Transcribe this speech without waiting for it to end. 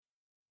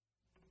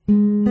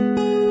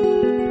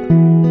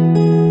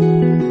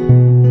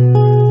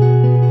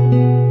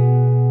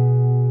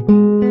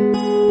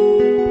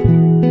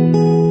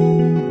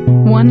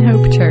One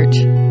Hope Church.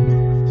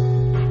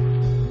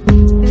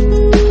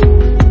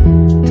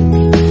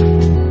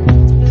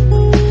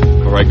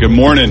 All right, good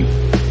morning.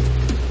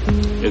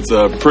 It's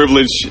a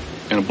privilege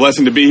and a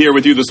blessing to be here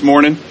with you this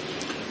morning.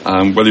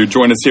 Whether you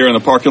join us here in the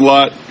parking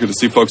lot, good to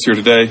see folks here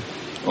today,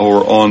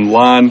 or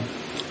online.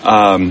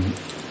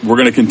 We're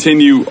going to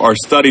continue our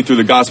study through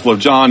the Gospel of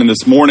John, and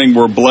this morning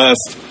we're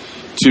blessed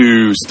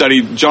to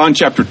study John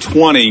chapter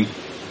 20,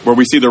 where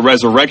we see the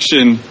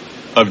resurrection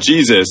of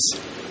Jesus.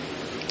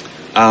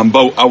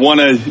 But I want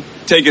to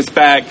take us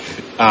back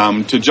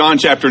to John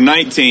chapter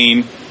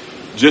 19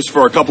 just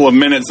for a couple of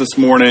minutes this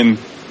morning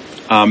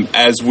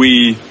as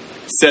we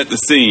set the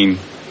scene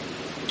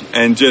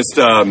and just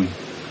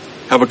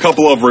have a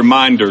couple of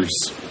reminders.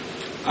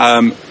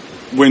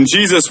 When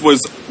Jesus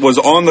was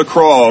on the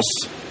cross,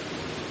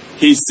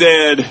 he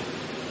said,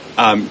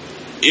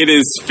 "It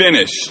is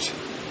finished."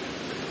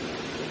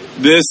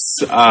 This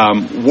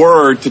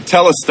word,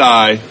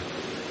 tetelestai,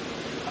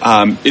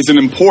 is an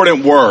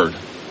important word.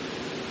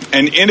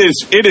 And it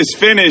is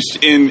finished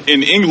in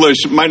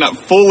English might not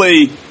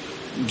fully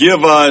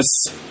give us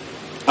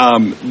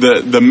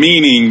the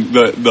meaning,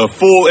 the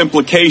full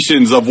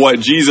implications of what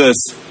Jesus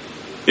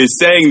is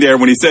saying there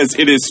when he says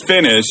it is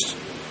finished.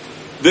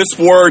 This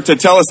word,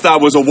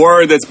 tetelestai, was a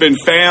word that's been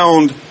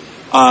found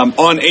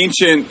on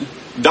ancient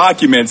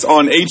documents,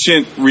 on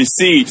ancient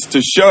receipts,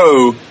 to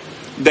show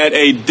that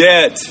a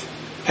debt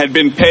had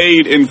been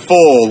paid in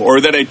full,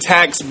 or that a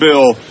tax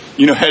bill,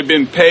 had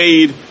been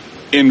paid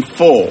in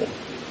full.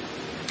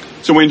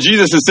 So when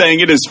Jesus is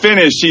saying it is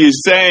finished, he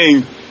is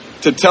saying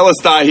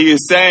tetelestai, he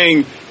is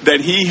saying that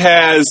he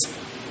has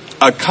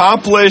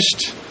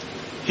accomplished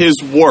his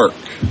work.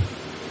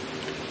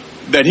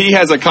 That he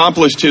has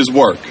accomplished his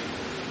work.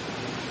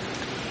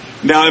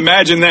 Now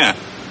imagine that.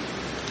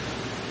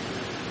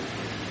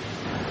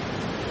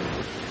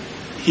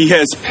 He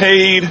has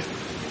paid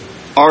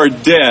our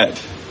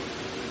debt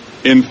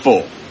in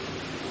full.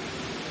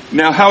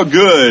 Now, how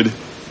good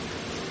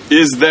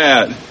is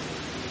that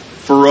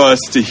for us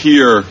to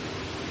hear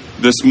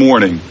this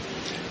morning?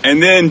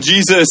 And then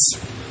Jesus,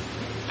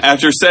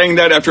 after saying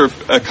that, after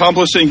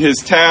accomplishing his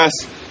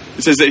task,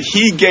 it says that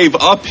he gave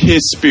up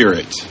his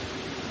spirit.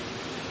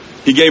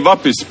 He gave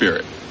up his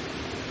spirit.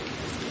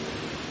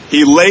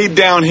 He laid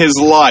down his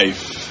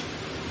life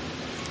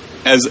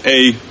as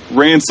a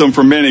ransom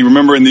for many.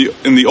 Remember, in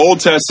the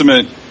Old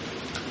Testament,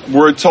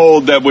 we're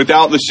told that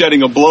without the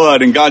shedding of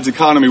blood, in God's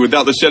economy,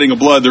 without the shedding of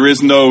blood, there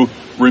is no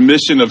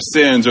remission of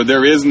sins, or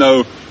there is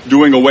no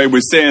doing away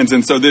with sins.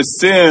 And so this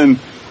sin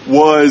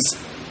was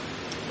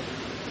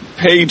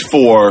paid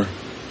for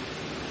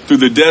through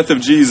the death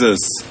of Jesus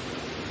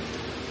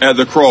at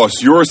the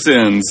cross. Your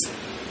sins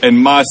and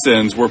my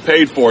sins were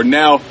paid for.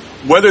 Now,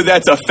 whether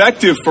that's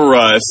effective for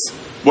us,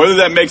 whether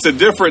that makes a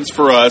difference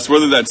for us,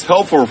 whether that's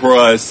helpful for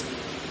us,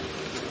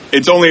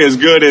 it's only as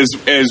good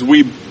as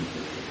we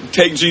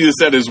take Jesus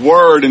at his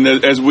word and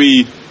as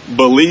we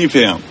believe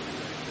him.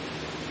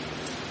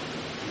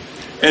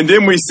 And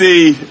then we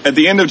see at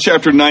the end of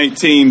chapter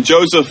 19,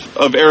 Joseph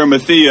of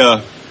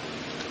Arimathea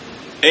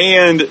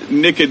and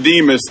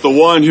Nicodemus, the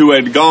one who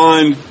had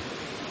gone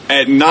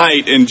at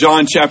night in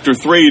John chapter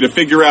 3 to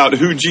figure out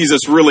who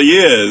Jesus really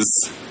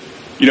is.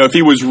 If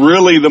he was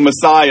really the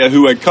Messiah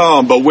who had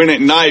come, but went at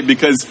night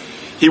because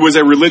he was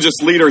a religious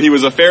leader, he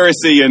was a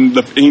Pharisee, and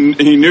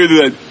he knew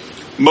that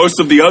most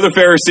of the other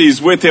Pharisees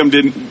with him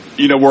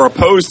were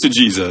opposed to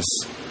Jesus.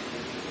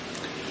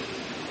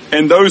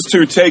 And those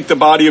two take the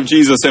body of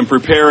Jesus and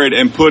prepare it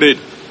and put it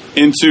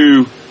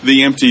into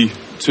the empty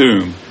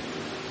tomb.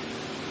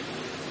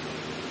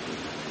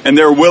 And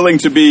they're willing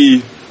to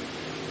be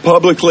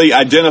publicly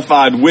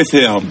identified with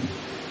him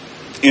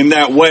in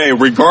that way,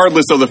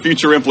 regardless of the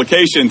future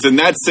implications. And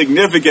that's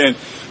significant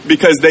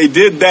because they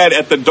did that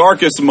at the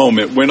darkest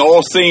moment, when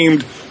all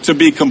seemed to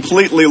be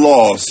completely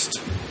lost.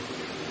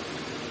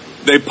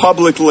 They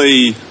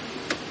publicly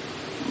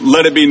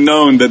let it be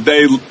known that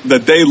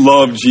they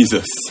loved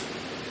Jesus.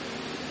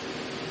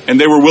 And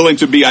they were willing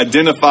to be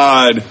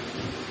identified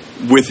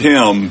with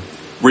him,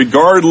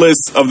 regardless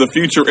of the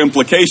future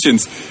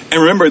implications.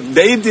 And remember,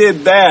 they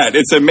did that.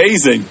 It's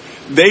amazing.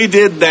 They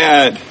did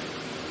that,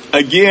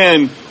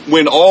 again,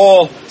 when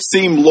all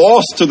seemed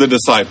lost to the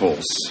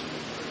disciples.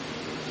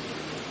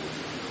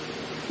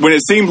 When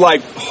it seemed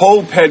like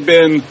hope had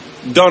been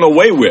done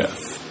away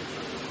with.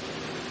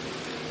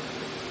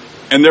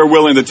 And they're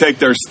willing to take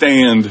their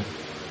stand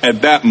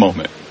at that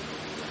moment.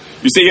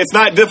 You see, it's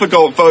not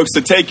difficult, folks,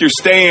 to take your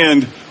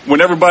stand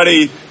when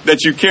everybody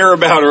that you care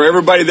about or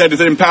everybody that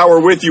is in power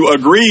with you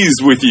agrees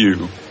with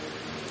you.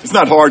 It's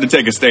not hard to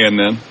take a stand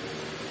then.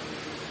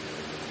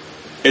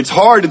 It's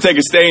hard to take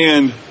a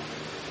stand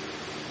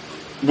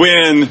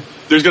when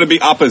there's going to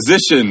be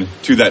opposition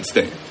to that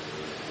stand.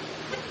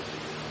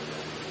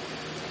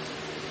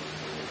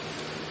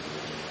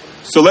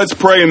 So let's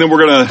pray, and then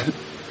we're going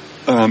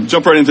to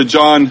jump right into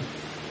John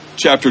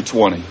chapter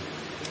 20.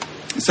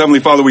 Heavenly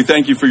Father, we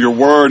thank you for your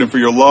word and for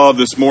your love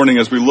this morning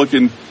as we look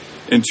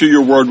into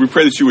your word. We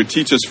pray that you would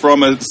teach us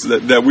from it,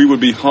 that we would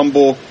be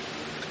humble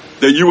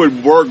that you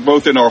would work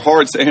both in our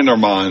hearts and our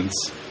minds.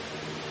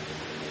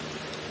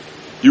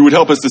 You would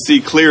help us to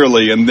see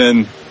clearly, and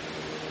then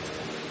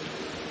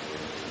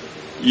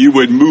you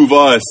would move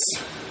us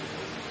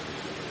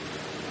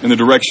in the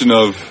direction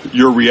of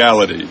your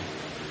reality,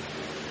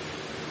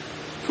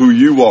 who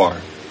you are,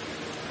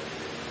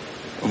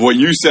 of what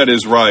you said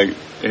is right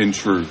and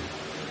true.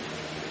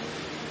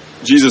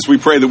 Jesus, we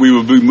pray that we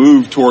would be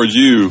moved towards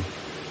you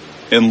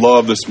in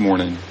love this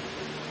morning.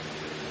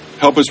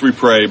 Help us, we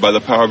pray, by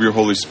the power of your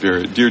Holy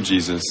Spirit. Dear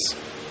Jesus,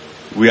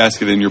 we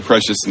ask it in your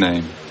precious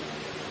name.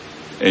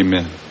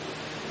 Amen.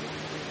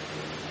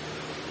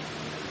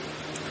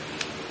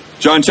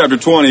 John chapter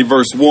 20,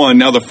 verse 1.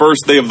 Now the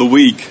first day of the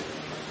week,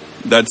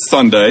 that's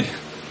Sunday,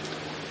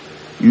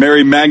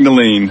 Mary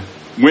Magdalene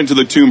went to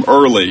the tomb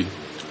early,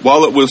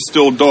 while it was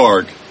still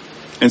dark,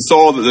 and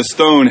saw that the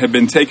stone had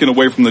been taken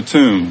away from the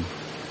tomb.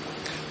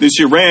 Then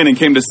she ran and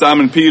came to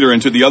Simon Peter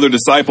and to the other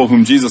disciple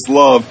whom Jesus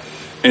loved,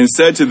 and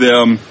said to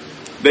them,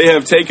 "They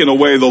have taken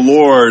away the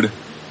Lord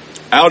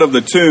out of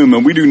the tomb,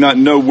 and we do not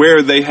know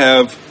where they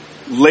have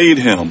laid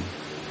him."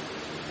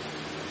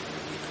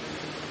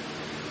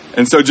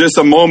 And so just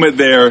a moment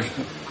there,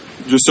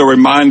 just a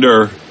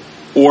reminder,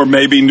 or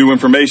maybe new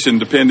information,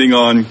 depending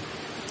on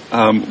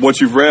what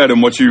you've read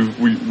and what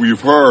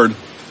you've heard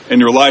in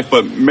your life.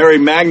 But Mary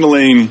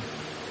Magdalene,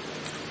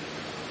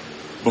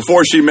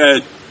 before she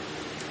met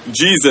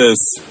Jesus,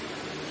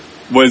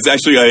 was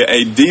actually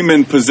a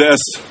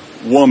demon-possessed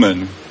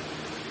woman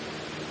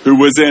who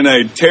was in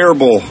a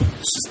terrible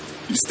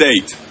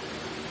state.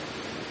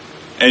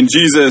 And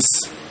Jesus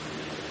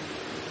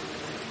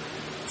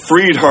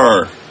freed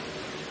her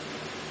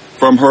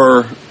from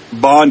her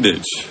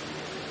bondage,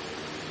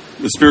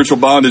 the spiritual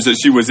bondage that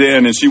she was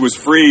in, and she was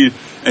freed,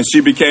 and she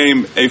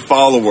became a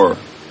follower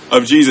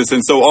of Jesus.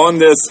 And so on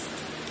this,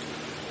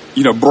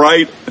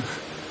 bright,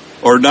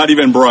 or not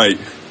even bright,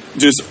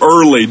 just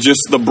early, just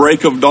the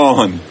break of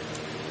dawn,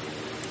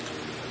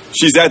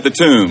 she's at the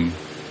tomb.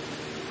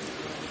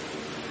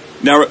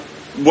 Now,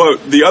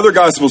 what the other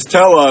Gospels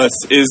tell us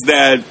is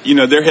that,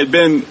 there had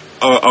been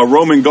a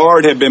Roman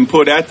guard had been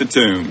put at the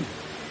tomb.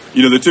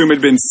 The tomb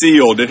had been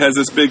sealed. It has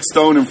this big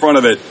stone in front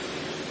of it.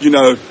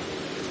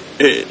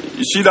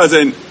 She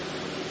doesn't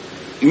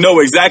know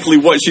exactly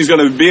what she's going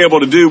to be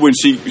able to do when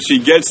she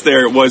gets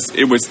there. It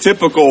was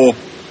typical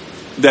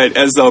that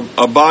as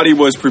a body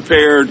was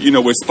prepared,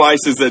 with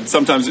spices, that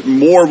sometimes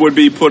more would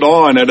be put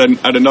on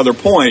at another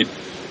point.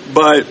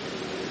 But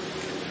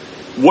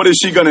what is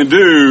she going to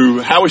do?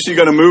 How is she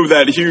going to move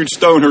that huge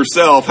stone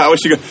herself? How is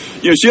she going?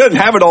 She doesn't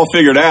have it all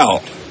figured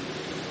out.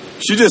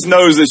 She just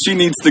knows that she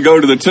needs to go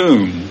to the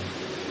tomb.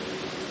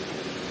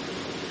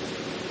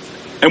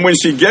 And when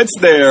she gets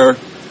there,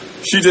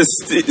 she just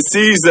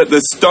sees that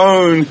the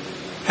stone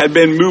had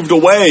been moved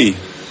away.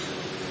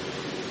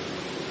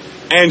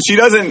 And she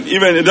doesn't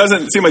even, it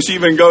doesn't seem like she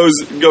even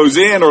goes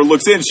in or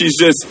looks in. She's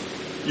just,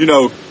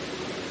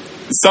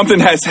 something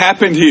has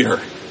happened here.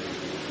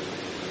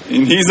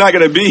 And he's not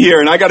going to be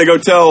here. And I got to go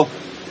tell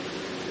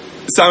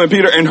Simon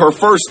Peter. And her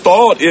first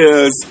thought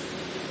is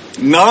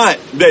not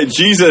that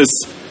Jesus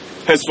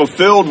has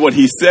fulfilled what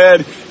he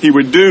said he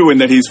would do, and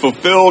that he's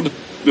fulfilled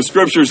the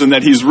scriptures, and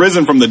that he's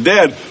risen from the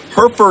dead.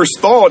 Her first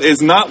thought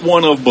is not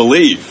one of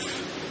belief.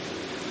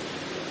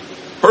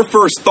 Her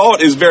first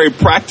thought is very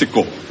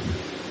practical.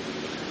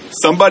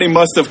 Somebody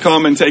must have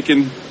come and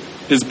taken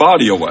his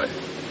body away.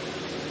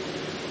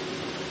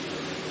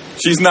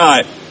 She's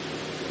not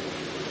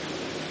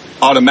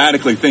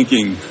automatically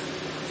thinking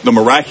the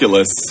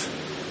miraculous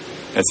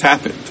has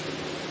happened.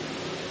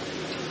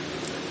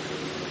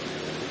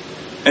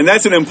 And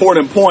that's an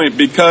important point,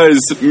 because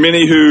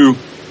many who,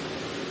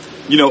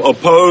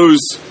 oppose,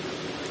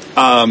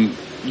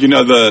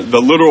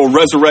 the literal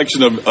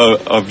resurrection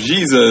of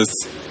Jesus,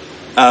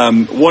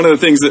 one of the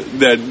things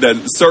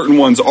that certain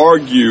ones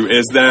argue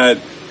is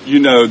that,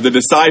 the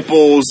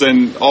disciples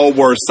and all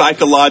were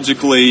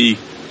psychologically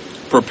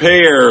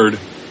prepared,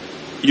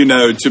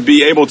 to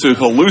be able to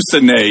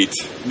hallucinate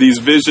these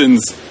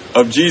visions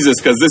of Jesus,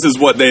 because this is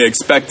what they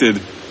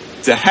expected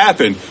to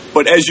happen.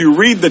 But as you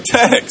read the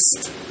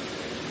text,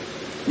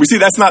 we see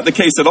that's not the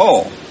case at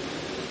all.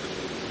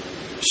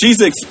 She's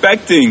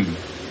expecting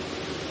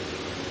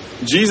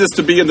Jesus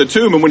to be in the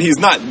tomb, and when he's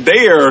not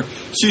there,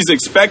 she's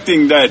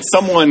expecting that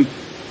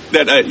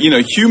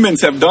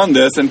humans have done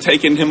this and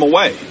taken him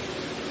away.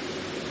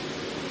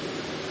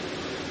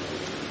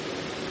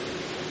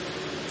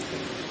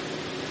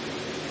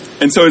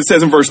 And so it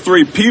says in verse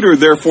 3, Peter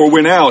therefore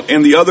went out,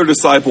 and the other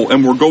disciple,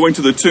 and were going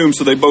to the tomb,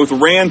 so they both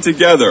ran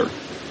together.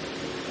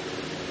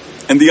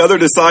 And the other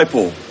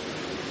disciple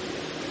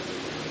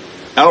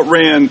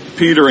outran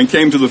Peter and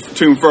came to the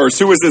tomb first.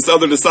 Who is this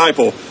other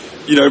disciple?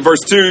 Verse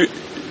 2,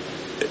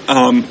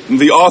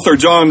 the author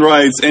John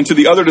writes, and to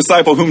the other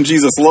disciple whom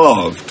Jesus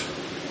loved.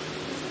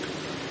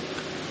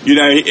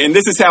 And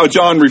this is how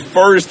John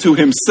refers to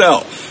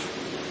himself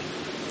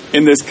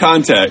in this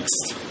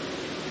context.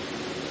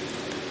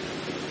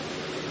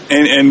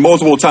 And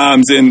multiple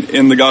times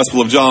in the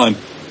Gospel of John,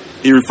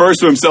 he refers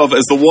to himself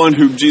as the one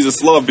whom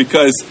Jesus loved,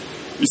 because,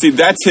 You see,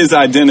 that's his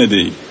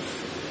identity.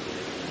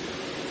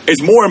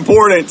 It's more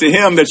important to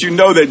him that you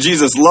know that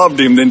Jesus loved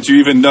him than to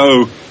even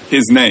know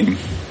his name.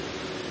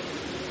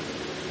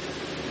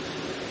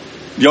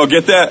 Y'all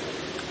get that?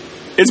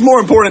 It's more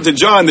important to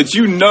John that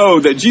you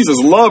know that Jesus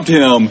loved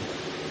him.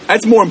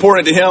 That's more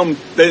important to him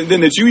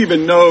than that you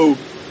even know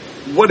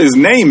what his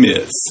name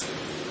is.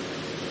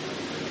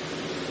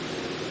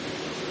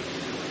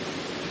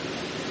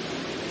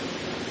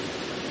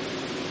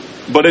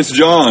 But it's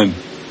John.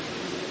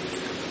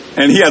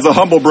 And he has a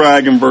humble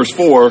brag in verse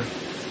 4.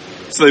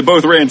 So they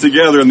both ran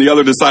together, and the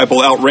other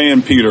disciple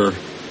outran Peter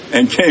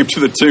and came to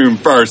the tomb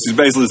first. He's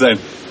basically saying,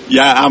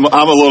 yeah, I'm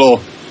a little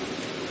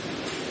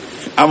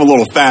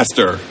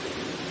faster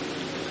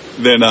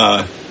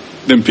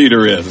than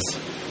Peter is.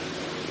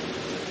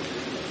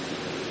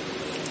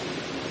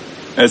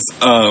 As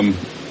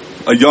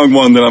a young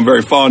one that I'm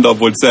very fond of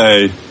would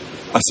say,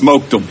 I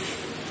smoked him.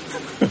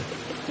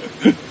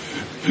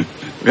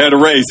 We had a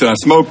race and I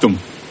smoked him.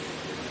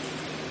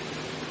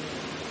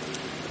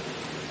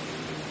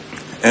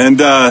 And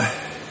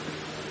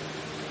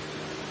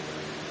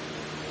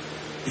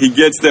he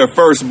gets there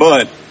first,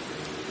 but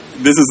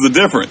this is the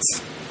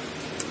difference.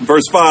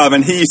 Verse 5,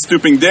 and he,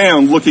 stooping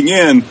down, looking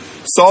in,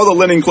 saw the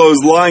linen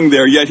clothes lying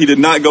there, yet he did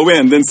not go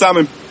in. Then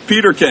Simon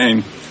Peter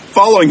came,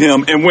 following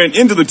him, and went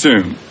into the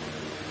tomb.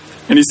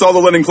 And he saw the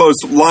linen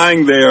clothes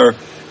lying there,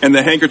 and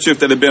the handkerchief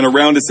that had been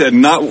around his head,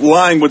 not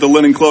lying with the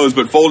linen clothes,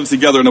 but folded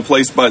together in a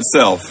place by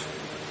itself.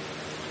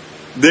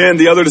 Then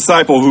the other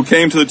disciple who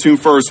came to the tomb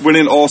first went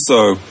in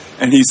also,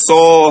 and he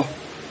saw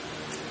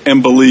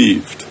and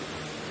believed.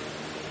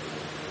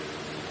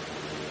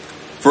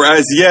 For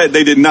as yet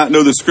they did not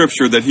know the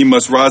scripture that he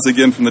must rise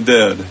again from the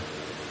dead.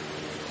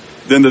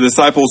 Then the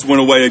disciples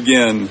went away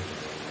again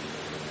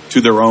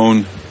to their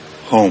own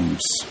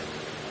homes.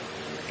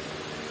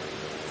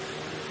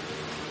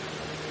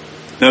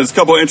 Now, there's a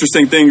couple of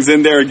interesting things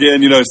in there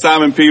again.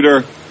 Simon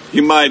Peter, he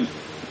might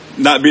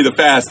not be the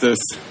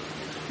fastest.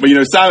 But,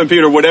 Simon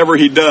Peter, whatever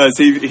he does,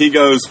 he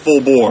goes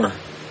full bore.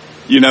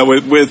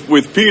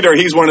 With Peter,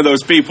 he's one of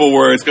those people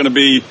where it's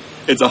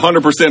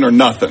 100% or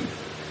nothing.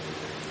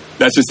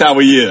 That's just how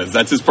he is.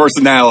 That's his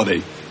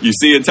personality. You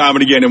see it time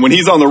and again. And when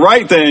he's on the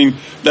right thing,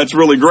 that's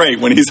really great.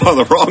 When he's on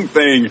the wrong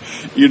thing,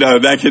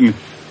 that can,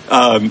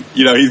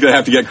 he's going to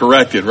have to get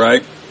corrected,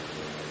 right?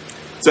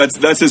 So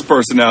that's his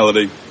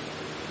personality.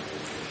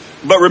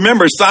 But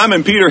remember,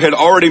 Simon Peter had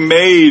already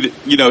made,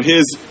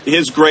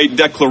 his great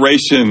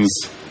declarations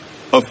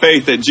of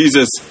faith that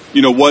Jesus,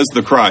 was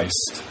the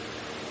Christ.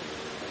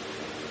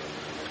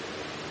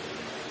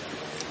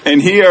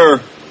 And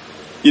here,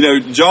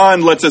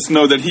 John lets us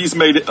know that he's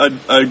made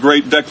a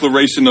great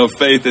declaration of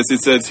faith, as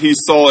it says he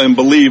saw and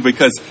believed,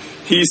 because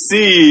he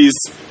sees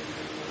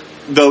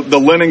the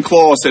linen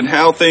cloths and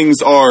how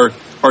things are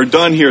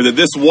done here, that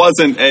this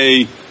wasn't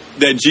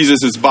that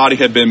Jesus' body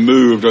had been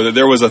moved or that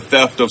there was a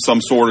theft of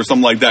some sort or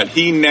something like that.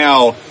 He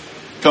now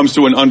comes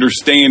to an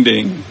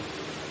understanding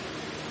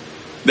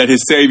that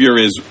his Savior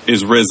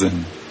is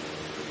risen.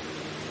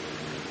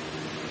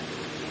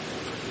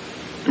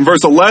 In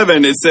verse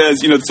 11, it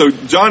says, so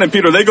John and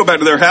Peter, they go back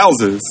to their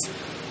houses.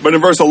 But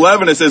in verse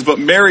 11, it says, but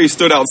Mary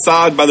stood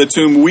outside by the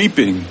tomb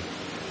weeping.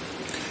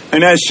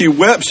 And as she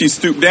wept, she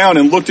stooped down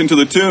and looked into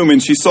the tomb,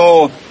 and she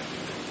saw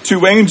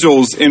two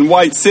angels in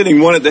white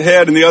sitting, one at the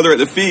head and the other at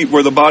the feet,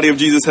 where the body of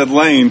Jesus had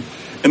lain.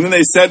 And then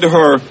they said to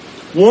her,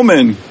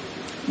 Woman,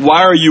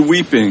 why are you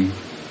weeping?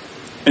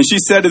 And she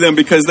said to them,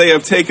 Because they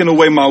have taken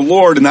away my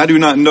Lord, and I do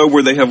not know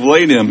where they have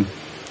laid him.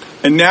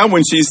 And now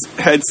when she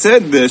had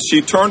said this,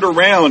 she turned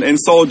around and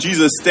saw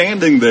Jesus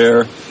standing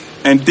there,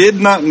 and did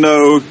not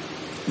know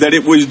that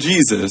it was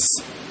Jesus.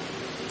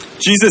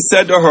 Jesus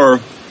said to her,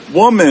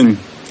 Woman,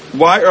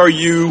 why are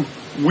you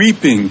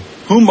weeping?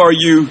 Whom are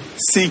you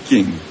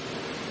seeking?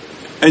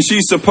 And she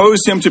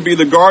supposed him to be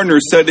the gardener,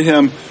 said to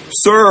him,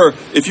 Sir,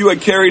 if you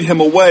had carried him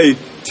away,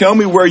 tell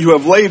me where you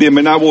have laid him,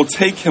 and I will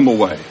take him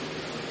away.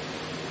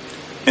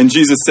 And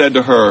Jesus said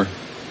to her,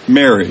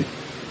 Mary.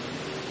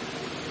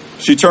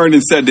 She turned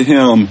and said to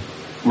him,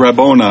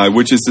 Rabboni,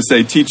 which is to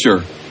say,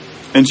 Teacher.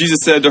 And Jesus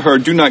said to her,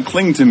 Do not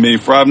cling to me,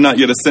 for I have not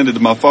yet ascended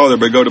to my Father,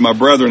 but go to my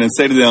brethren and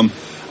say to them,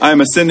 I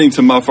am ascending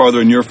to my Father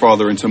and your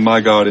Father, and to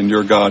my God and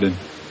your God. And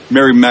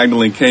Mary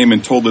Magdalene came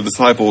and told the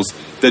disciples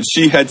that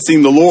she had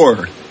seen the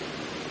Lord,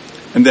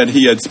 and that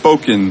he had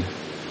spoken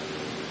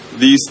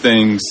these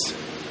things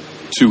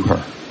to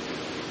her.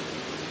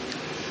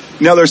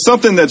 Now, there's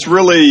something that's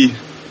really,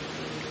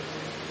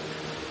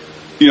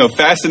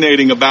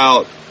 fascinating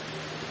about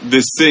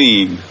this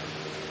scene.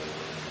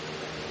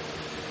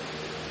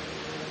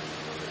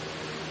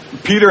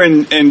 Peter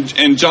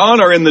and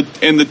John are in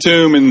the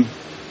tomb, and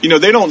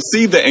they don't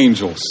see the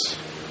angels.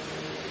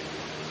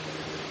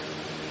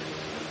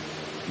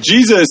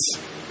 Jesus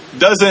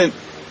doesn't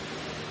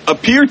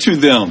appear to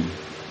them.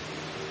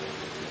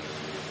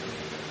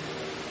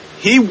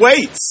 He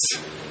waits,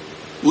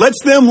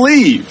 lets them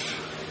leave.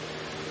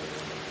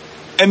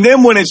 And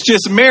then when it's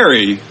just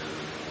Mary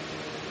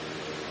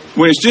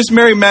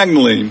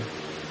Magdalene,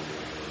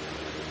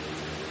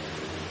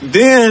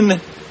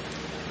 then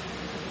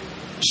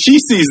she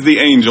sees the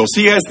angel.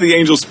 She has the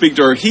angel speak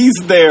to her. He's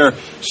there.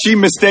 She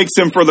mistakes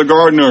him for the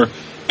gardener.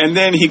 And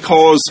then he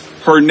calls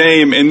her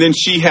name. And then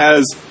she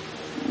has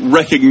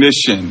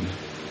recognition.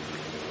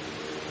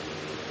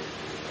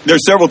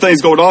 There's several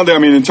things going on there. I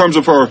mean, in terms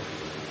of her,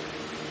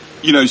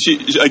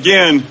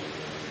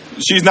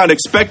 she's not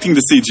expecting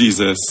to see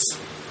Jesus.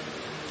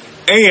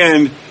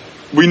 And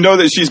we know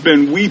that she's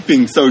been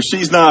weeping. So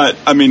she's not,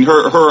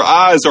 her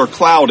eyes are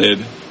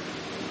clouded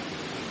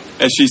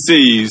as she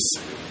sees.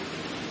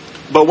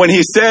 But when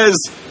he says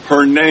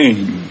her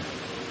name,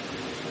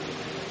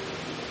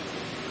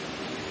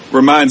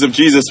 reminds of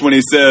Jesus when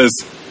he says,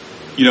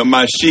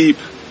 my sheep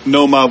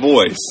know my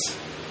voice.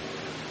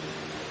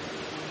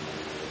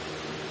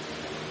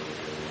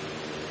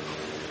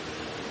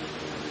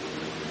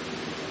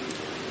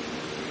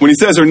 When he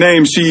says her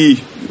name, she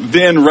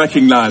then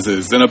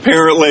recognizes. And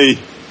apparently,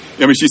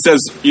 she says,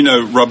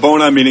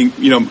 Rabboni,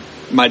 meaning,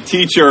 my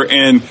teacher.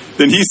 And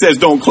then he says,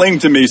 don't cling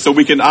to me. So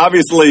we can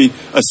obviously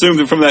assume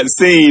that from that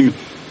scene,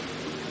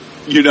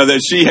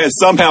 that she has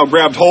somehow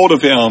grabbed hold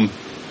of him,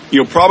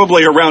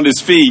 probably around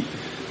his feet.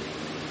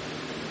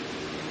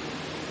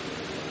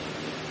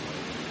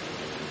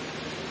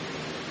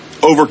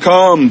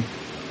 Overcome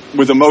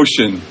with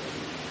emotion.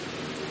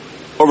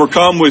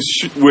 Overcome with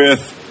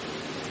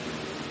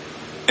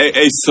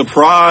a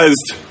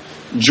surprised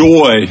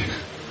joy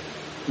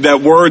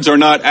that words are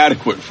not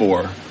adequate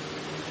for.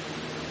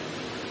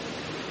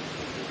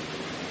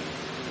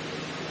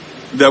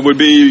 That would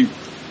be,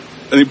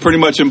 pretty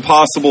much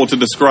impossible to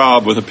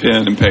describe with a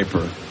pen and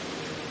paper.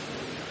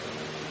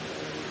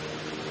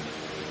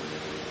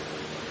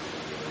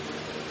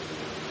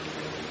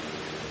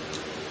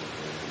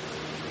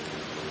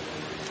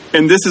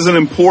 And this is an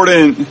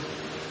important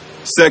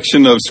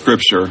section of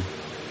Scripture.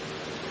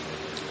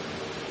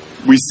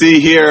 We see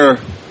here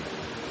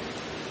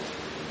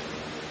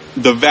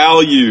the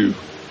value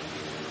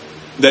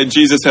that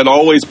Jesus had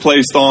always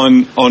placed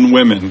on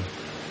women.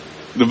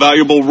 The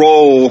valuable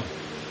role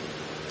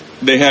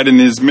they had in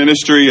his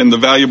ministry and the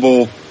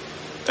valuable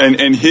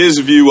and his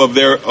view of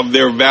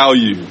their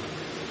value.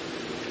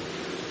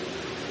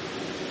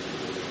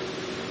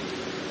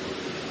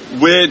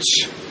 Which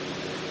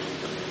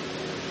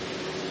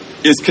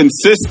is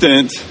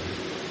consistent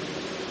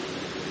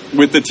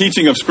with the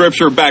teaching of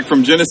Scripture back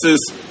from Genesis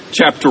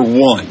chapter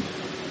 1.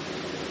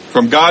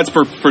 From God's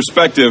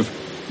perspective,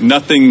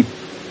 nothing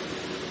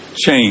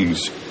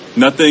changed.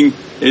 Nothing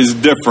is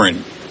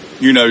different.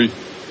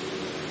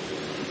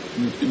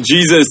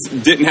 Jesus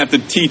didn't have to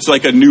teach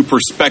like a new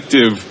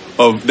perspective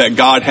of that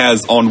God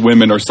has on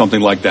women or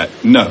something like that.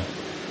 No.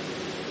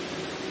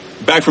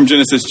 Back from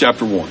Genesis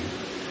chapter 1.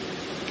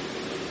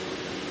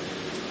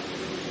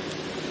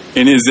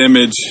 In his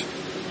image,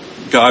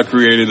 God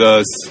created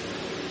us,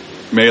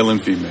 male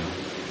and female.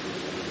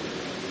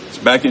 It's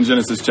back in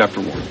Genesis chapter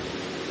 1.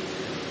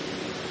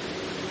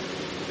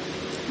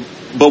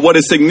 But what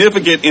is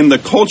significant in the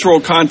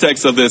cultural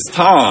context of this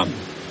time,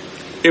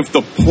 if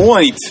the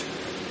point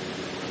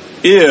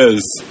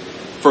is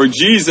for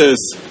Jesus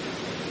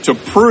to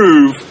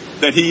prove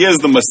that he is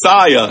the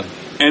Messiah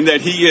and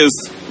that he is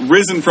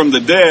risen from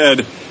the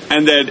dead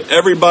and that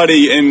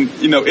everybody in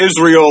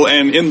Israel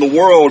and in the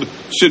world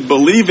should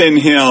believe in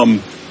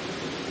him,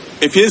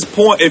 if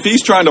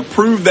he's trying to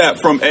prove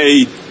that from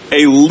a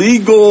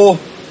legal,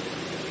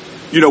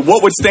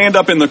 what would stand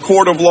up in the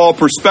court of law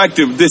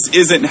perspective, this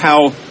isn't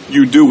how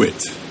you do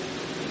it.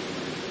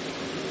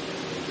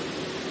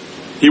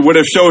 He would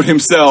have showed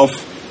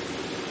himself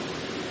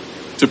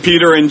to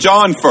Peter and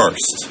John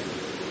first.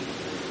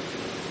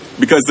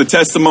 Because the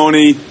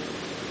testimony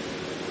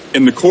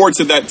in the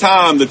courts at that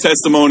time, the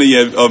testimony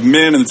of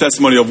men and the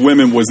testimony of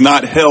women was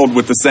not held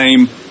with the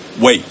same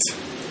weight.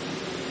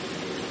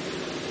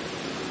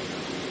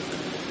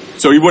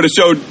 So he would have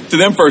showed to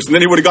them first, and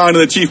then he would have gone to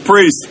the chief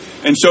priest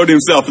and showed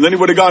himself, and then he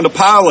would have gone to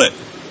Pilate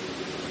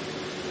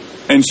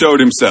and showed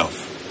himself.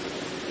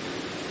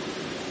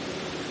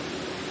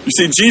 You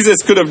see,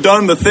 Jesus could have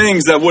done the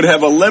things that would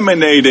have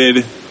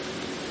eliminated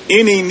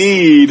any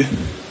need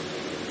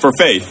for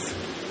faith.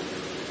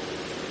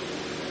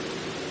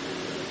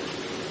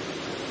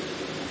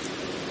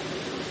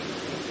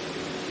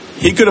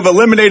 He could have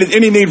eliminated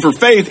any need for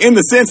faith in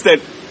the sense that,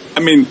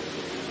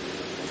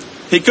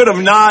 he could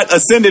have not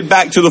ascended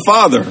back to the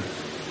Father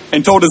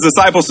and told his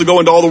disciples to go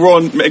into all the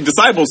world and make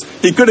disciples.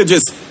 He could have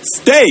just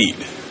stayed,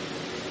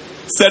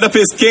 set up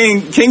his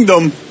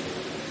kingdom,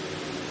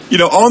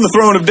 on the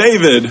throne of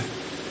David,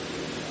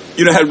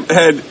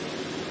 had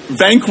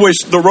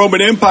vanquished the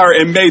Roman Empire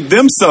and made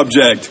them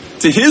subject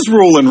to his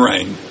rule and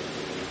reign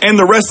and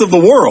the rest of the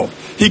world.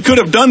 He could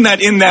have done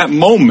that in that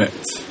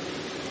moment.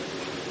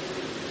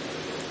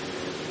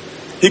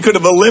 He could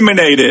have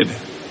eliminated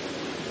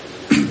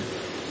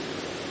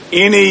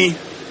any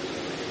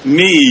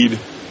need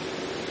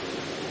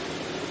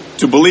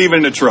to believe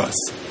and to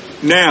trust.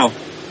 Now,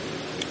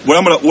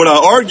 what I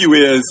argue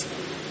is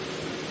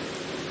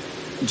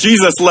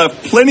Jesus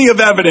left plenty of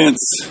evidence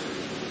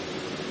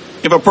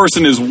if a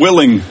person is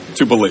willing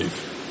to believe.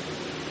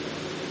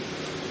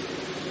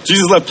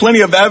 Jesus left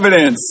plenty of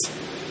evidence.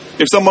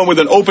 If someone with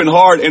an open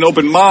heart and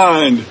open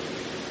mind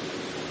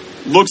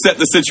looks at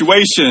the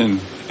situation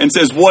and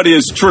says, what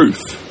is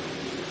truth?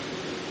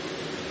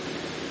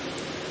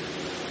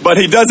 But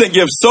he doesn't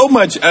give so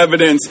much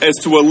evidence as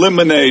to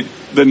eliminate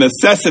the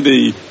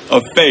necessity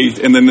of faith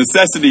and the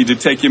necessity to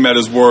take him at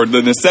his word,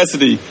 the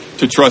necessity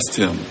to trust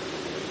him.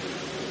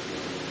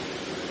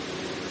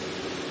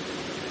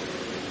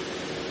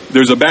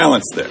 There's a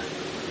balance there.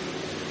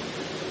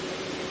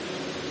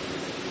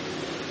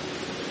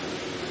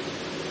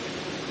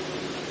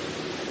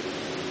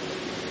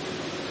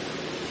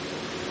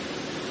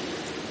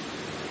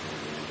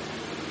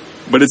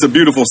 But it's a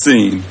beautiful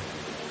scene.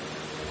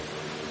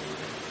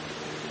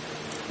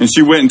 And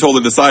she went and told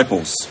the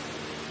disciples.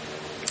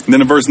 And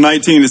then in verse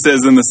 19 it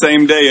says, in the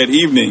same day at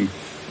evening,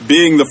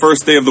 being the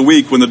first day of the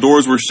week, when the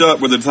doors were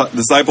shut, where the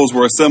disciples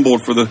were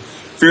assembled for the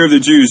fear of the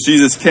Jews,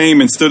 Jesus came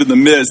and stood in the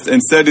midst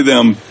and said to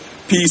them,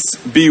 peace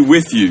be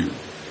with you.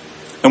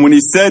 And when he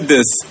said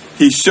this,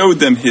 he showed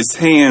them his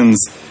hands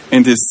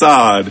and his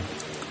side.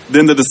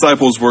 Then the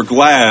disciples were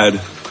glad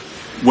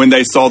when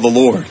they saw the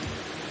Lord.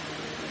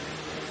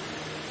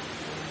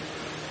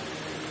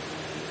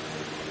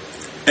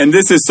 And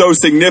this is so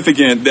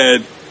significant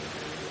that,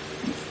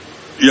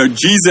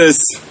 Jesus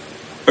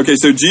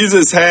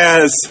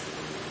has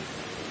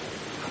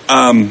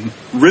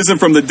risen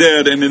from the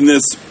dead, and in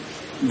this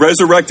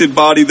resurrected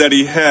body that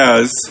he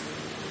has,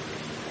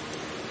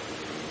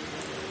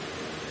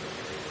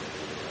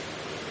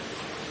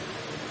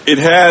 it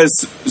has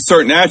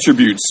certain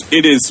attributes.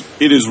 It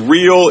is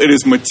real, it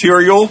is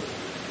material.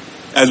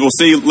 As we'll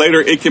see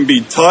later, it can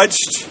be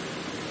touched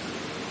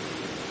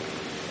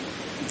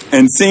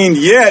and seen,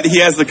 yet he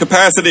has the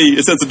capacity.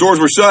 It says the doors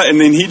were shut, and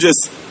then he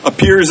just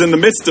appears in the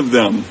midst of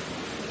them.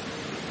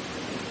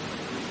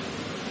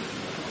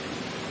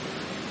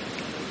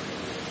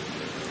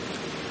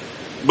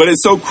 But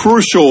it's so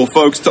crucial,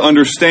 folks, to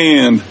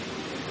understand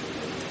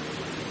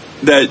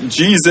that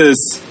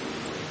Jesus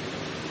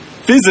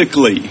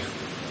physically,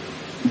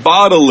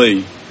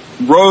 bodily,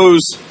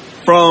 rose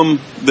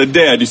from the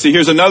dead. You see,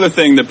 here's another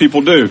thing that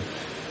people do.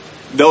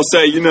 They'll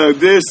say,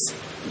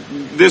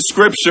 this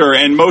scripture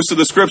and most of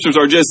the scriptures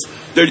are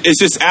it's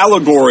just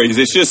allegories.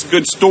 It's just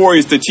good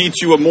stories to teach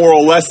you a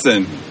moral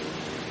lesson.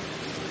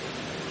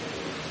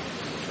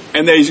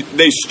 And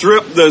they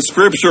strip the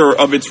scripture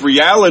of its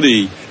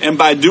reality. And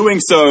by doing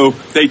so,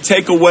 they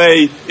take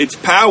away its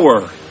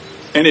power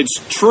and its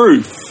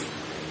truth.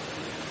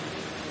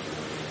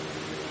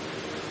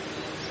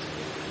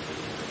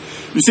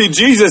 You see,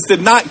 Jesus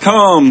did not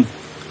come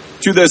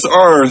to this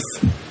earth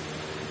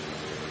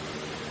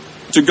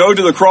to go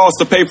to the cross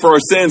to pay for our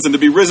sins and to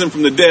be risen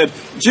from the dead,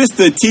 just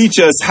to teach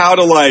us how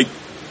to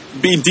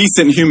be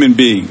decent human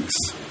beings.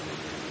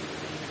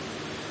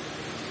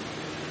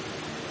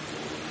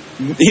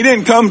 He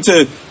didn't come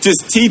to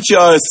just teach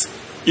us,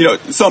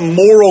 some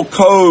moral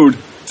code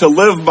to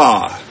live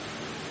by.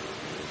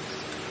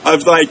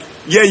 Of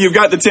you've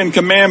got the 10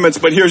 Commandments,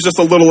 but here's just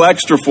a little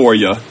extra for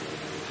you.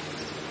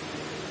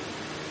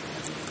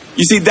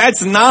 You see,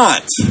 that's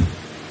not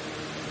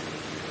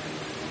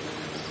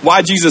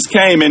why Jesus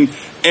came. And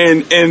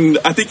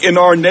I think in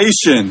our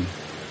nation,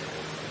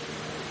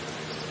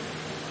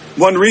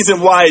 one reason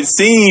why it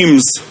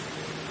seems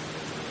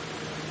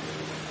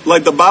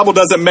like the Bible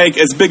doesn't make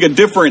as big a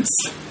difference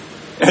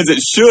as it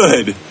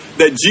should,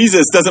 that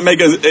Jesus doesn't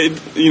make as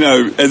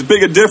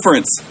big a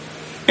difference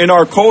in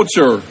our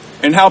culture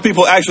and how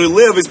people actually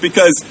live, is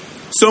because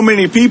so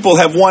many people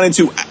have wanted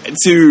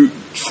to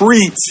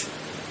treat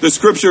the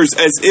scriptures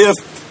as if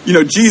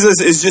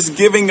Jesus is just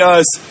giving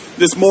us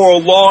this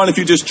moral law, and if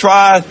you just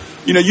try,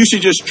 you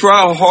should just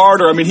try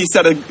harder. I mean, he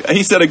set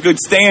a good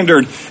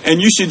standard,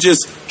 and you should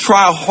just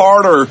try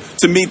harder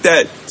to meet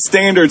that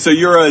standard, so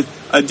you're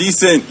a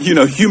decent,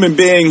 human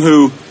being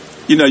who,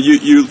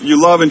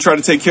 you love and try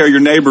to take care of your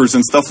neighbors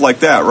and stuff like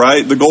that,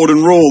 right? The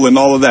golden rule and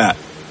all of that.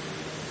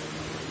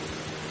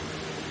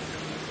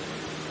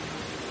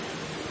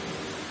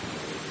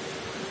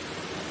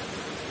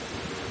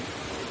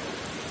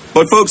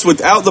 But folks,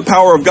 without the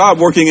power of God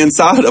working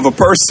inside of a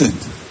person,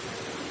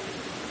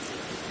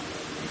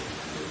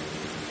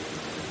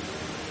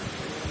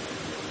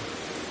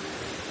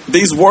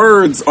 these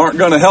words aren't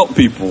going to help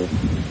people.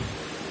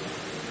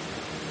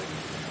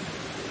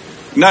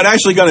 Not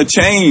actually going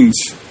to change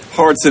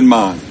hearts and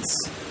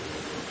minds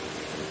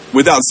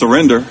without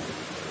surrender.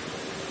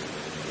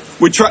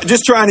 We're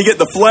just trying to get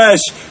the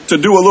flesh to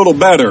do a little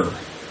better.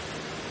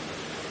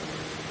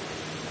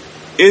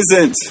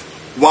 Isn't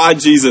why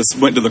Jesus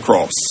went to the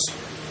cross.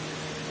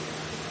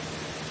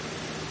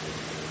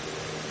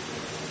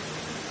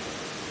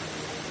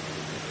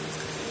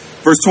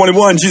 Verse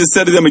 21, Jesus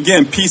said to them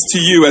again, peace to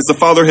you. As the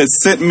Father has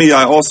sent me,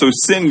 I also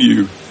send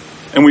you.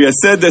 And when he had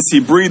said this, he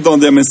breathed on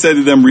them and said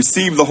to them,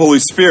 receive the Holy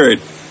Spirit.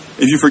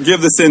 If you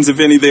forgive the sins of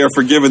any, they are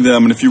forgiven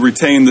them. And if you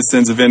retain the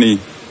sins of any,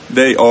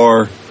 they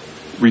are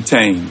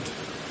retained.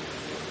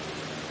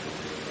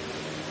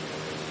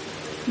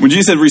 When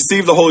Jesus said,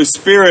 receive the Holy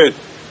Spirit,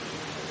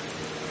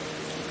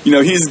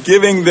 he's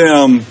giving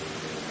them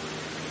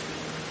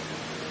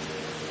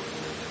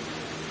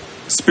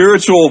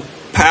spiritual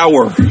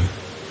power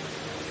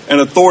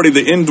and authority,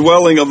 the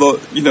indwelling of the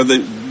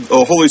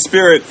Holy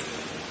Spirit.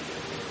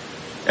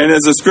 And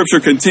as the scripture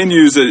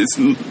continues, it's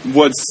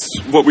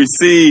what we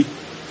see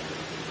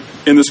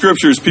in the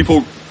scriptures.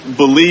 People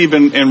believe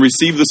and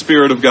receive the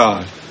Spirit of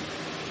God.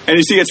 And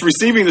you see, it's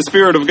receiving the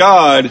Spirit of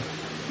God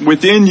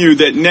within you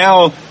that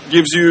now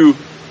gives you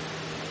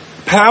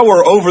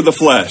power over the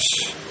flesh.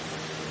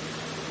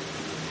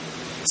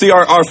 See,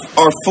 our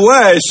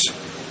flesh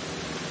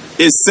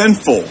is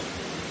sinful.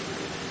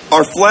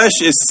 Our flesh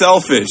is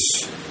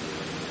selfish.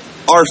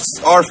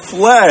 Our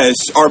flesh,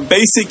 our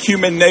basic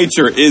human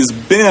nature is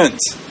bent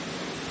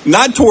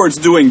not towards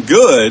doing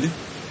good,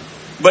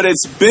 but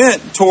it's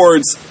bent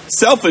towards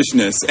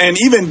selfishness. And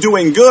even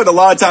doing good, a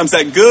lot of times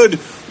that good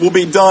will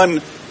be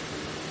done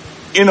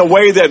in a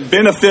way that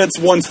benefits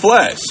one's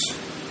flesh,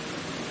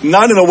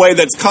 not in a way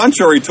that's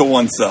contrary to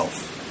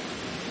oneself.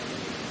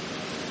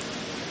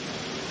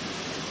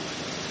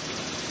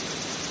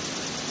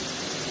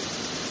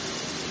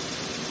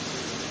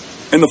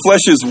 And the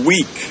flesh is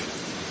weak.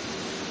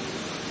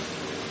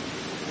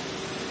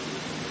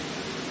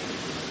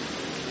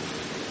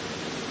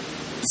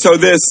 So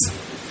this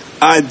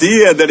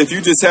idea that if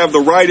you just have the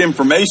right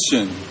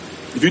information,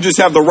 if you just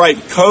have the right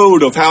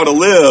code of how to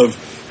live,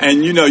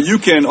 and you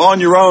can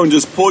on your own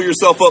just pull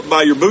yourself up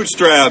by your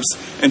bootstraps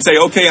and say,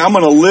 okay, I'm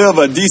going to live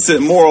a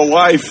decent moral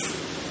life.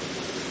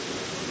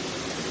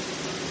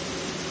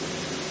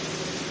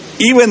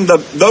 Even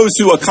those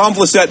who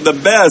accomplish that the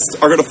best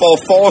are going to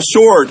fall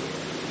short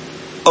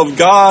of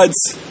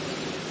God's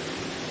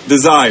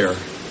desire.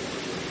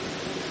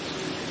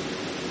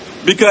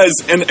 Because,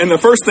 and the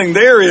first thing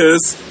there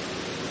is,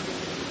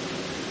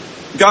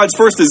 God's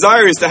first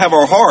desire is to have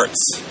our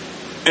hearts.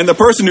 And the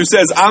person who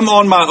says, I'm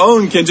on my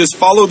own, can just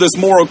follow this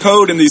moral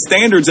code and these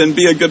standards and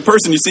be a good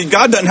person. You see,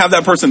 God doesn't have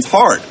that person's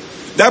heart.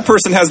 That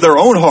person has their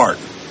own heart.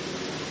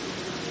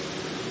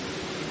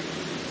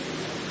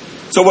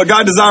 So what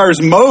God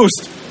desires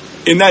most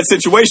in that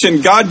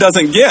situation, God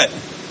doesn't get.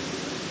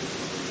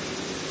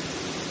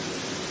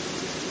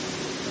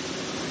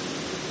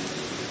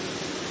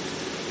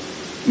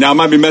 Now, I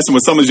might be messing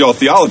with some of y'all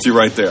theology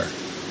right there.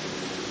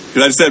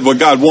 Because I said what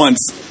God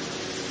wants,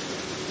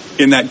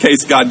 in that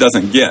case, God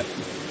doesn't get.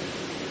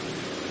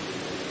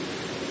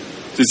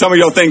 See, some of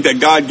y'all think that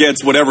God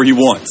gets whatever he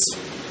wants.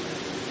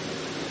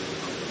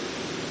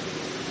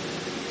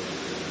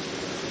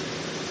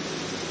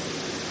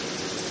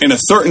 In a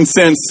certain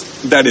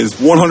sense, that is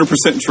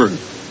 100% true.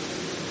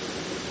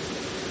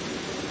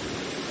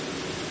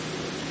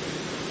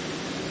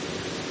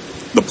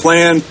 The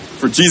plan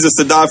for Jesus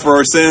to die for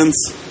our sins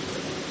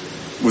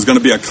was going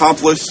to be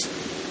accomplished.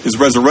 His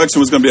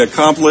resurrection was going to be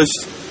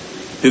accomplished.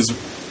 His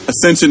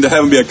ascension to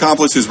heaven be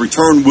accomplished. His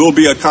return will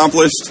be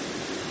accomplished.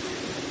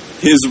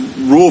 His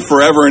rule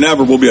forever and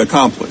ever will be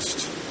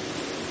accomplished.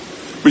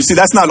 But you see,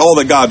 that's not all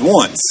that God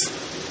wants.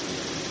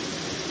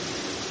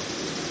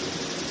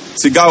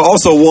 See, God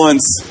also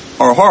wants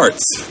our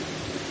hearts.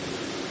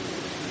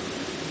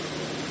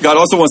 God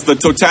also wants the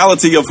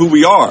totality of who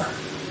we are.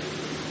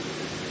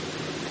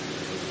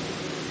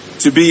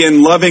 To be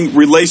in loving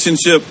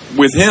relationship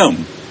with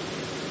him.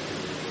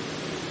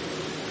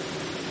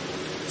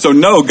 So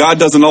no, God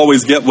doesn't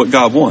always get what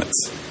God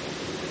wants.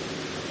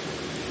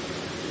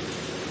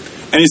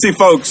 And you see,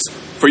 folks,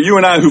 for you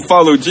and I who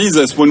follow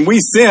Jesus, when we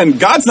sin,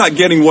 God's not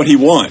getting what he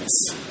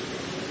wants.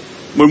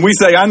 When we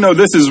say, I know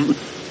this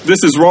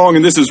is wrong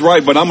and this is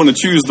right, but I'm going to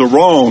choose the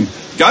wrong,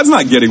 God's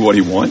not getting what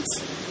he wants.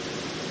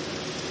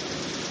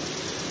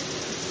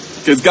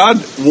 Because God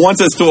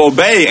wants us to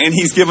obey, and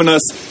he's given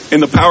us, in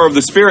the power of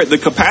the Spirit, the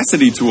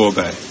capacity to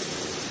obey.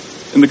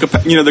 And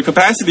the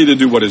capacity to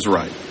do what is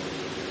right.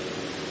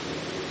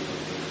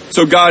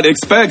 So God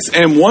expects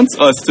and wants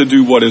us to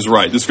do what is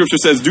right. The scripture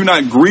says, do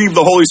not grieve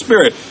the Holy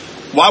Spirit.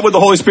 Why would the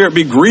Holy Spirit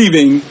be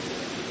grieving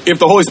if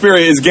the Holy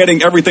Spirit is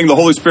getting everything the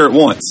Holy Spirit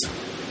wants?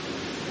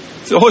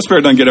 So the Holy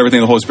Spirit doesn't get everything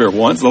the Holy Spirit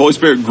wants. The Holy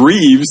Spirit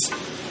grieves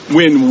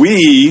when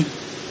we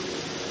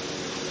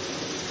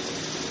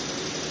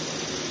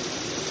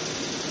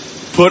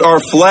put our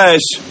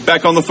flesh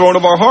back on the throne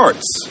of our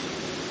hearts.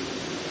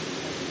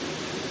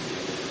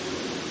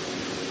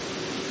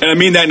 And I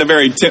mean that in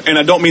a and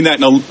I don't mean that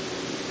in a,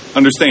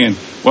 understand,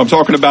 what I'm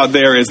talking about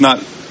there is not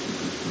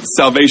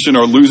salvation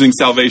or losing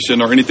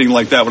salvation or anything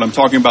like that. What I'm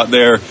talking about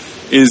there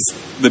is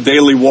the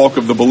daily walk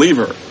of the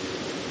believer.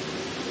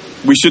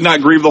 We should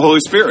not grieve the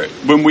Holy Spirit.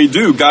 When we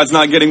do, God's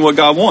not getting what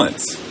God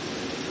wants.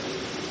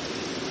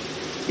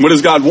 What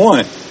does God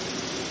want?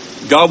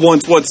 God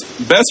wants what's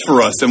best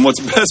for us, and what's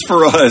best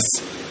for us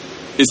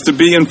is to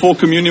be in full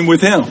communion with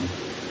him.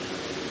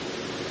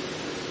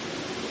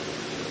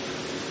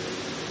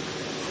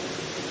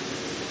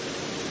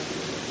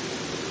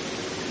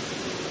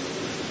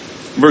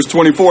 Verse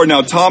 24,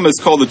 now Thomas,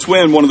 called the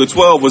twin, one of the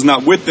 12, was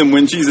not with them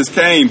when Jesus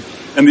came.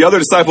 And the other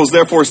disciples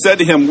therefore said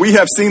to him, we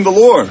have seen the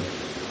Lord.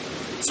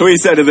 So he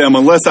said to them,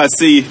 unless I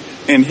see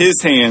in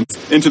his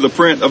hands into the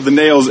print of the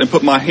nails and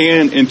put my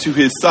hand into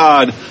his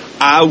side,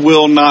 I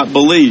will not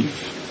believe.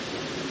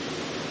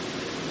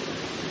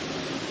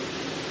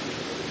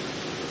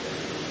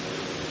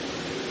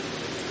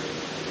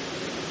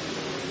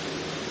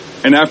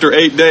 And after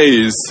 8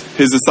 days,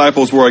 his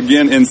disciples were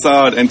again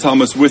inside and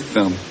Thomas with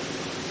them.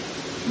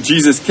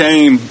 Jesus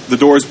came, the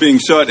doors being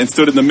shut, and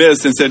stood in the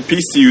midst and said,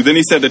 "Peace to you." Then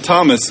he said to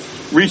Thomas,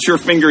 "Reach your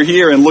finger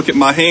here and look at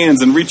my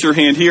hands, and reach your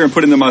hand here and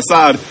put it into my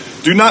side.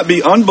 Do not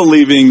be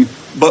unbelieving,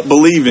 but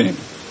believing."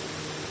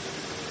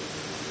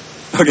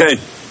 Okay,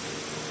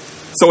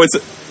 so it's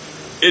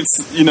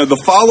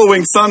the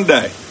following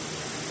Sunday.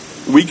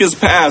 Week has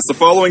passed. The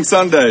following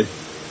Sunday,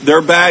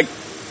 they're back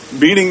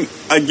meeting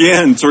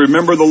again to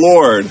remember the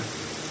Lord.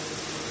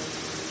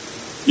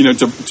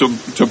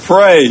 To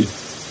pray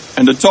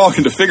and to talk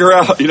and to figure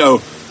out,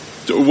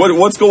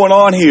 what's going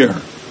on here.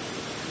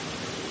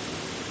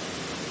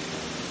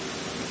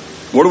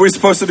 What are we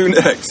supposed to do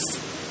next?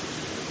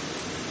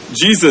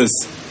 Jesus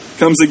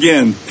comes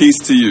again, "Peace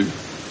to you."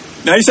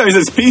 Now, each time he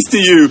says, "Peace to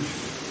you,"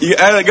 you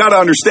got to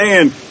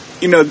understand,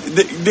 in a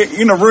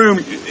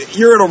room,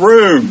 you're in a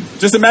room.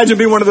 Just imagine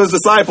being one of those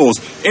disciples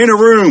in a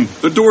room.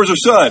 The doors are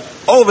shut.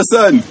 All of a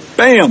sudden,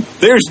 bam,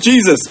 there's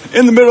Jesus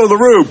in the middle of the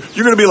room.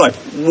 You're going to be like,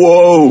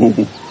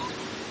 whoa.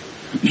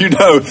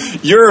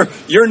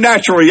 Your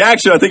natural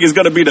reaction, I think, is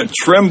going to be to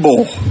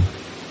tremble,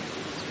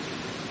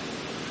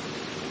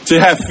 to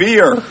have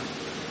fear.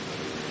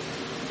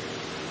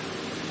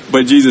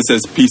 But Jesus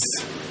says, "Peace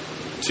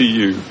to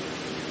you."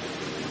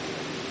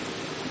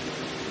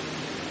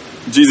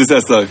 Jesus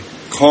has to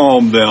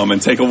calm them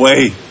and take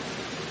away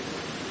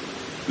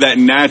that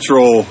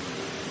natural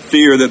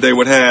fear that they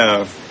would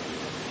have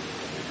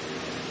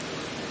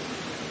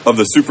of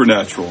the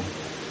supernatural.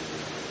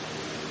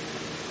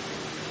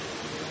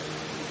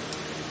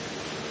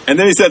 And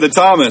then he said to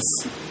Thomas,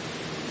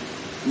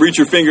 "Reach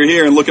your finger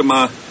here and look at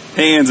my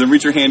hands, and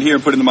reach your hand here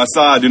and put it into my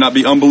side. Do not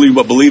be unbelieving,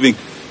 but believing."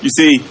 You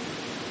see,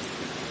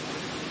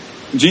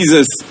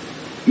 Jesus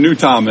knew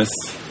Thomas.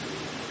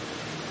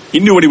 He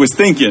knew what he was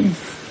thinking.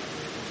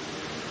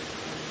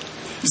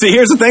 You see,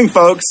 here's the thing,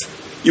 folks.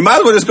 You might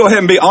as well just go ahead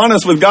and be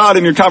honest with God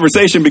in your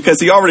conversation, because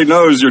he already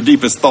knows your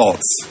deepest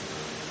thoughts.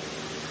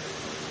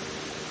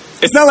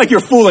 It's not like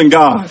you're fooling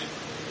God.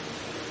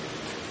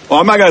 Well,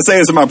 I'm not going to say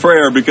this in my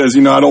prayer because, I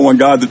don't want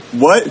God to...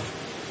 What?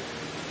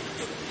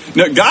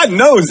 No, God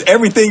knows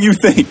everything you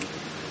think.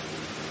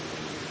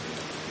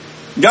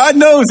 God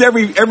knows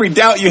every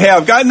doubt you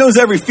have. God knows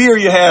every fear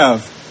you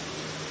have.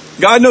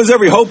 God knows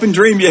every hope and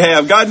dream you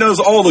have. God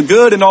knows all the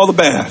good and all the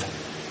bad.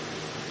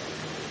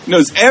 He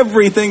knows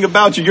everything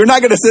about you. You're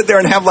not going to sit there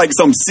and have like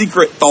some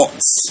secret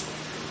thoughts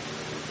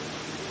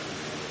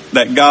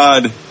that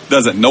God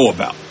doesn't know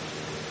about.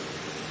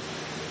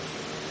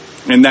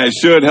 And that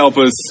should help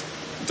us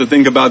to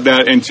think about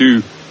that and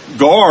to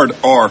guard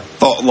our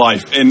thought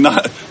life, and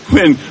not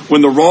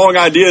when the wrong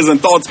ideas and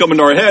thoughts come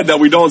into our head, that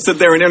we don't sit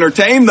there and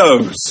entertain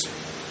those,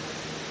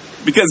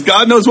 because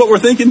God knows what we're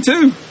thinking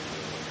too.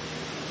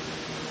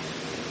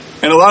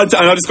 And a lot of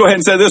times, I'll just go ahead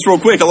and say this real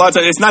quick, a lot of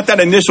times it's not that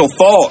initial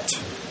thought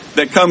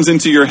that comes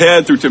into your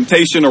head through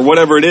temptation or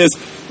whatever it is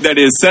that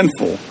is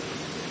sinful.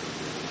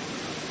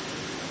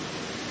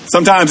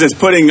 Sometimes it's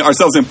putting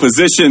ourselves in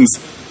positions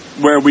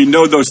where we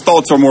know those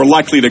thoughts are more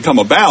likely to come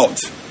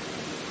about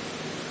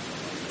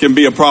can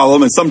be a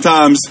problem. And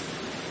sometimes,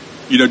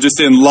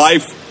 just in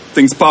life,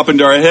 things pop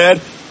into our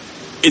head.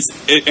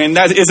 And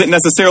that isn't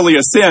necessarily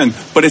a sin,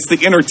 but it's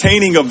the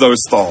entertaining of those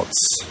thoughts.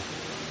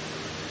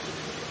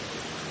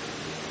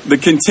 The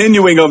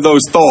continuing of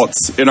those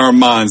thoughts in our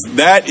minds.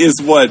 That is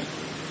what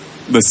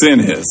the sin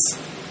is.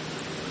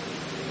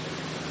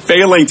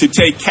 Failing to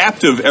take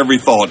captive every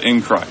thought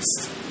in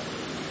Christ.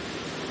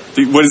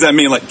 What does that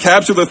mean? Like,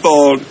 capture the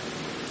thought,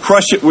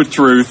 crush it with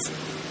truth,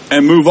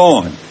 and move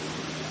on.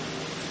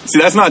 See,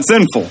 that's not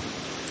sinful.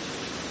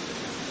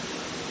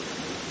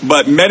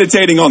 But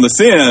meditating on the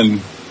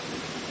sin,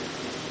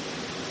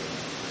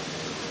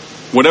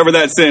 whatever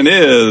that sin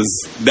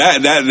is,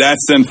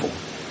 that's sinful.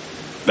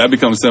 That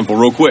becomes sinful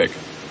real quick.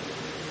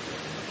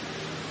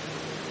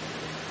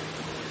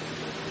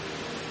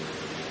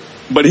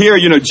 But here,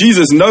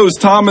 Jesus knows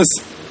Thomas.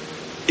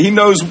 He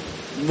knows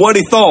what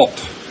he thought.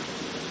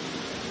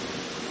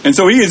 And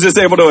so he is just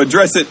able to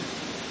address it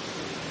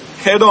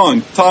head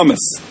on. "Thomas,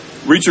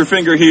 reach your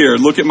finger here.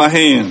 Look at my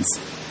hands.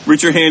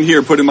 Reach your hand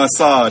here. Put it in my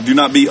side. Do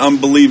not be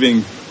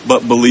unbelieving,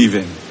 but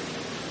believing."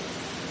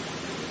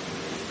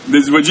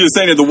 This is what Jesus is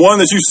saying. The one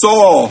that you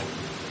saw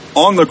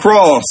on the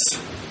cross,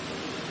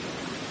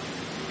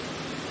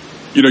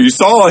 you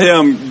saw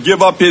him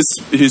give up his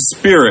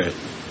spirit,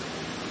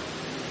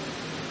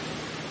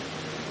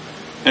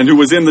 and who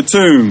was in the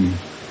tomb,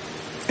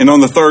 and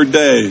on the third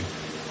day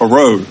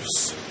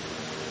arose.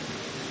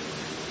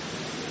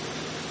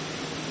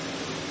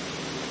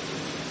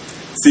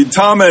 See,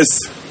 Thomas,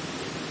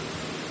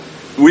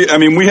 we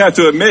have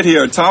to admit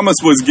here, Thomas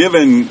was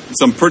given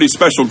some pretty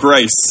special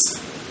grace.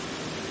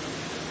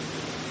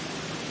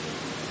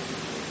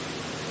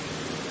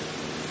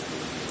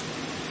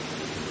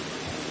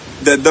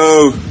 That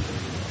though,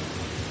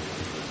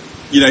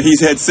 he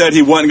had said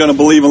he wasn't going to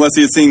believe unless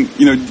he had seen,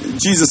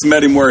 Jesus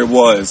met him where he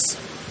was.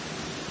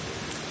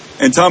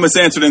 And Thomas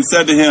answered and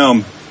said to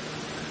him,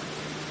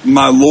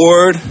 "My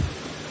Lord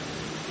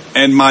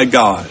and my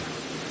God."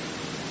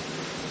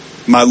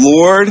 my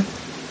Lord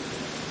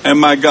and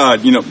my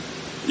God. You know,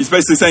 he's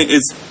basically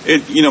saying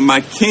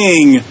my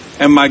King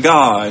and my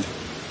God.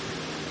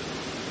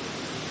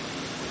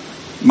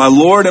 My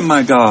Lord and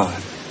my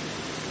God.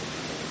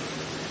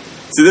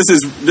 See,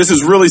 this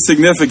is really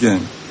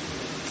significant.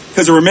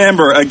 Because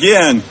remember,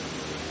 again,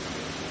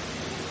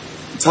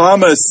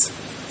 Thomas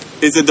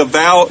is a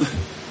devout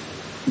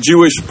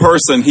Jewish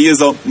person. He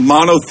is a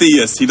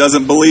monotheist. He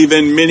doesn't believe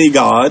in many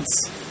gods.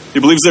 He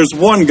believes there's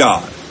one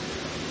God.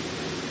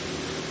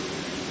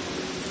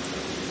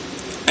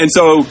 And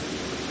so,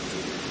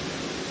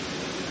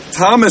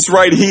 Thomas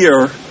right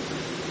here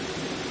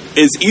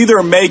is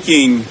either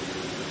making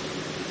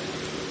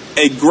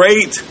a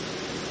great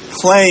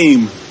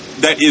claim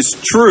that is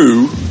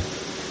true,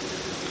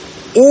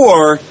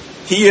 or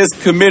he is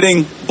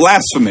committing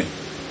blasphemy.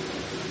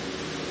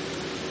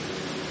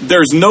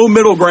 There's no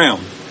middle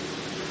ground.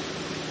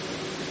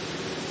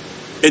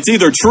 It's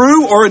either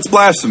true or it's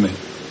blasphemy.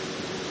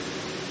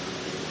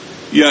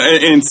 Yeah,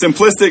 in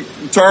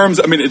simplistic terms,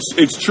 I mean,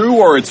 it's true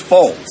or it's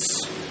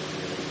false.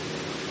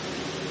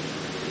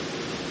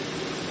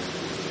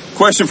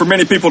 Question for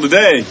many people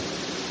today,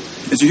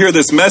 as you hear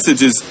this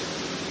message, is,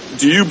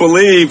 do you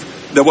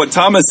believe that what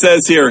Thomas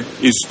says here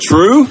is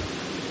true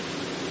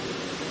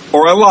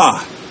or a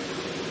lie?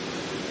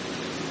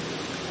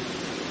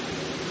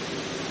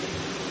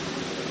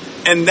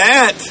 And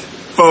that,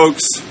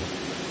 folks,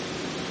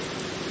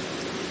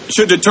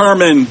 should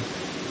determine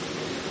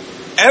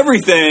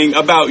everything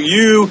about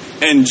you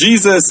and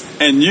Jesus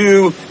and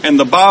you and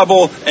the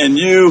Bible and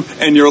you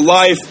and your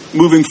life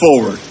moving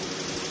forward.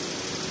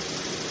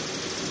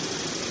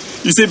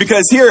 You see,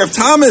 because here, if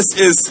Thomas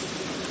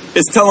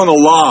is telling a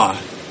lie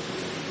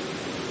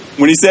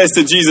when he says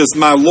to Jesus,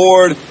 my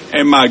Lord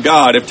and my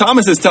God, if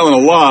Thomas is telling a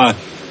lie,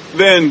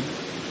 then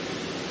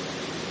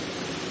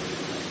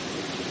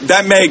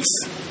that makes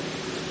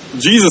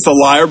Jesus a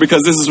liar,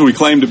 because this is who he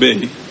claimed to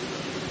be.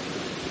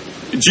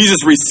 Jesus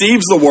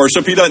receives the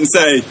worship. He doesn't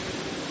say,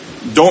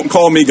 don't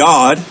call me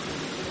God.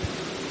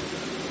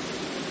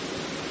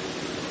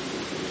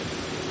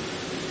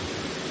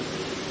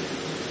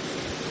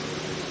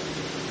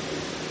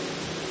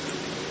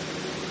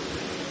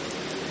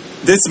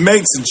 This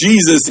makes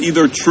Jesus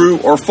either true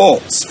or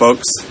false,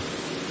 folks.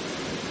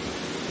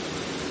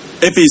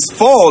 If he's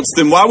false,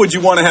 then why would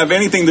you want to have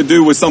anything to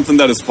do with something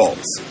that is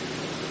false?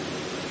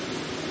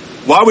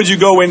 Why would you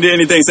go into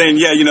anything saying,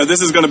 yeah,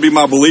 this is going to be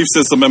my belief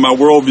system and my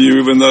worldview,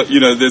 even though,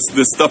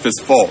 this stuff is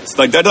false?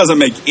 Like, that doesn't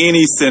make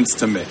any sense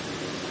to me.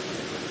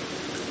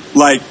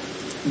 Like,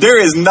 there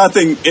is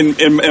nothing,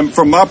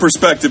 from my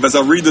perspective, as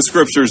I read the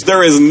scriptures,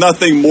 there is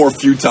nothing more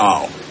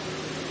futile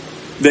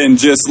than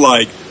just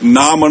like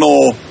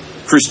nominal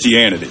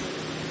Christianity.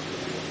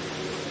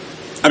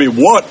 I mean,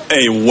 what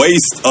a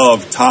waste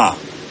of time.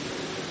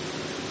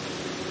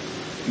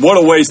 What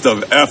a waste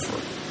of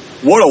effort.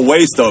 What a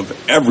waste of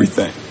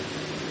everything.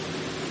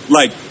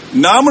 Like,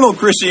 nominal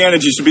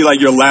Christianity should be like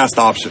your last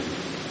option.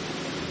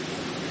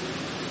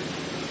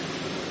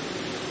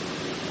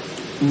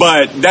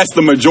 But that's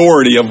the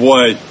majority of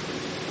what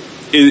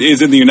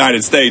is in the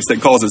United States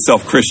that calls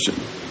itself Christian.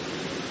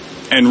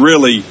 And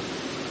really,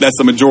 that's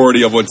the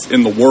majority of what's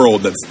in the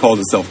world that calls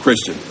itself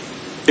Christian.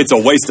 It's a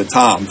waste of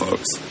time,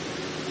 folks.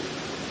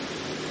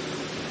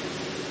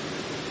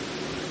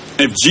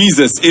 If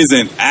Jesus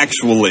isn't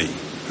actually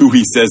who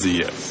he says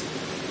he is.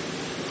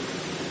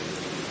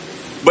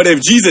 But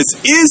if Jesus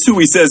is who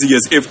he says he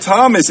is, if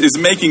Thomas is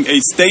making a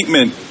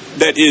statement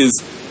that is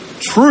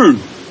true,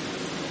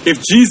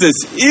 if Jesus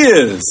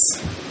is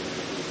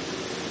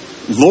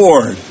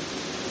Lord,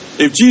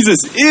 if Jesus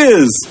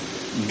is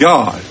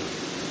God,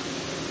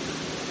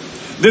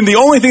 then the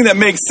only thing that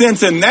makes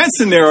sense in that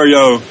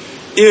scenario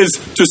is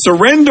to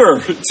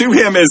surrender to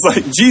him as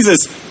like,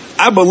 Jesus,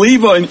 I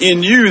believe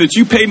in you, that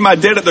you paid my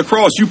debt at the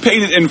cross. You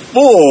paid it in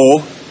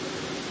full.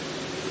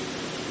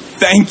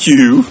 Thank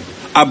you.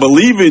 I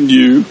believe in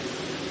you.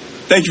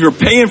 Thank you for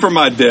paying for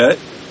my debt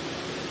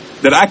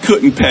that I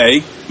couldn't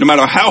pay, no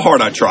matter how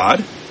hard I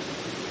tried.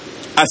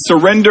 I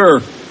surrender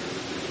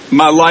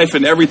my life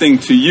and everything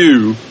to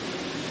you,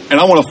 and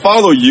I want to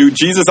follow you.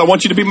 Jesus, I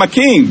want you to be my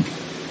king.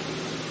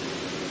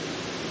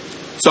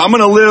 So I'm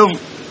going to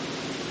live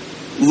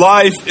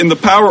life in the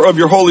power of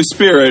your Holy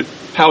Spirit,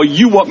 how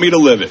you want me to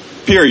live it.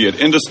 Period.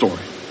 End of story.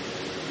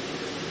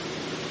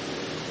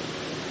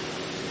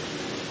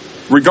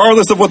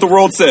 Regardless of what the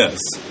world says.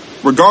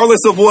 Regardless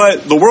of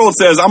what the world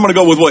says, I'm going to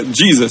go with what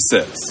Jesus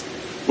says.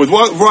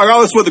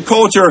 Regardless of what the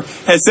culture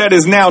has said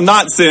is now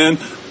not sin.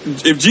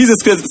 If Jesus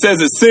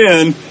says it's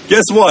sin,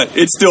 guess what?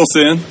 It's still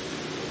sin.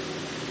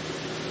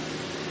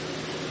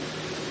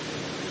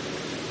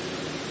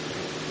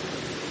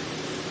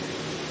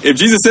 If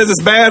Jesus says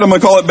it's bad, I'm going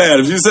to call it bad.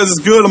 If Jesus says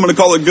it's good, I'm going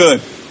to call it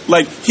good.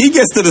 Like, he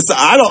gets to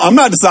decide. I'm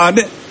not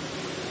deciding it.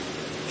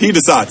 He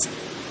decides it.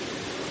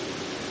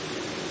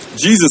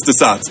 Jesus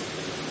decides it.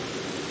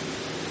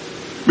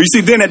 But you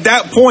see, then at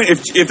that point,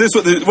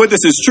 if what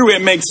this is true,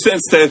 it makes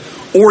sense to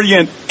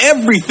orient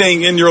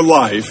everything in your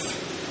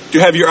life to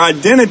have your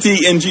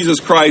identity in Jesus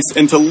Christ,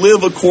 and to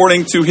live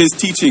according to his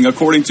teaching,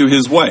 according to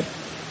his way.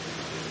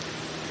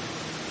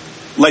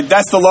 Like,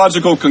 that's the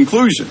logical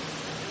conclusion.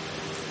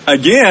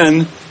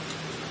 Again,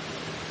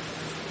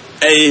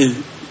 a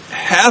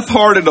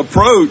half-hearted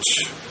approach,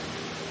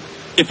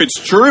 if it's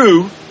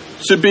true,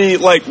 should be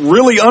like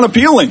really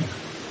unappealing.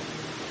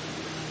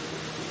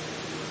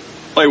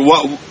 Like,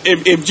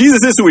 if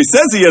Jesus is who he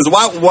says he is,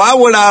 why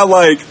would I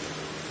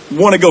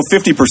want to go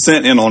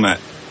 50% in on that?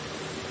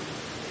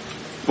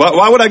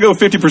 Why would I go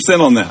 50%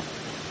 on that?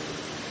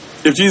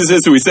 If Jesus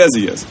is who he says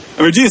he is.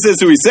 I mean, if Jesus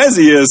is who he says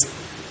he is,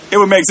 it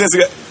would make sense.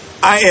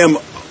 I am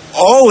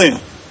all in.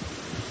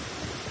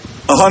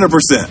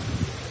 100%.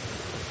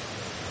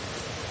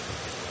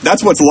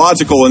 That's what's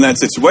logical in that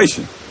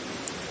situation.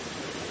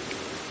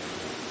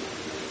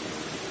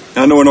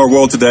 I know in our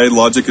world today,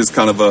 logic is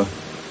kind of a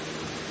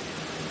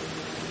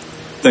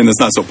thing that's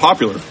not so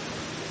popular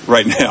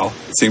right now,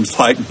 it seems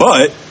like.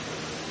 But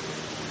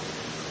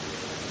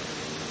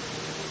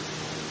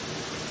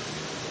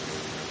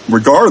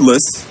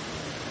regardless,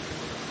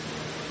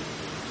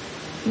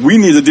 we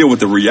need to deal with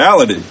the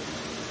reality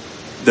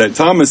that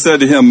Thomas said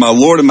to him, "My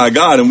Lord and my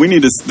God," and we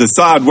need to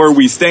decide where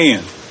we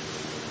stand.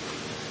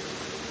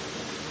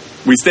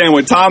 We stand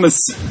with Thomas,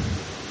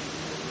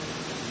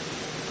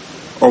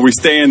 or we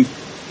stand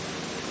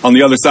on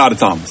the other side of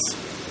Thomas.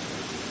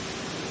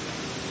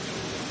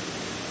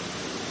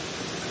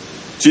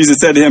 Jesus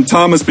said to him,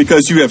 "Thomas,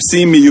 because you have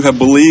seen me, you have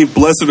believed.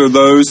 Blessed are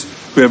those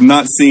who have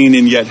not seen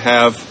and yet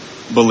have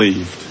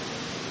believed."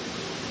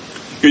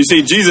 You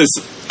see, Jesus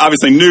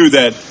obviously knew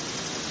that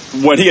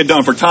what he had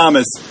done for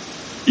Thomas,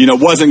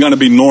 wasn't going to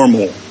be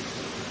normal.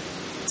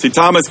 See,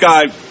 Thomas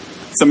got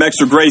some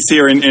extra grace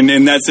here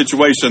in that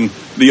situation.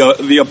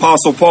 The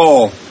Apostle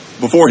Paul,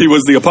 before he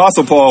was the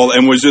Apostle Paul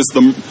and was just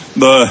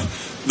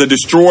the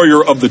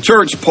destroyer of the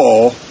church,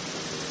 Paul,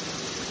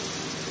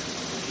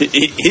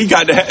 he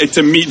got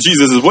to meet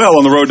Jesus as well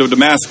on the road to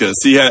Damascus.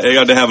 He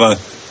got to have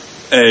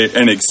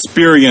an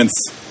experience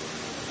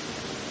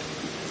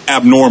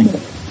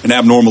an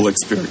abnormal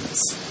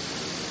experience.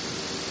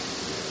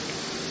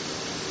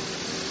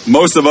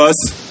 Most of us,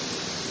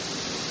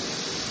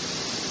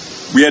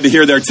 we had to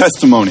hear their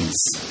testimonies,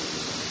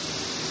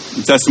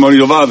 the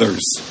testimonies of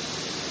others.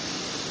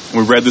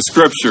 We read the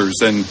scriptures,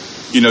 and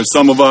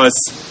some of us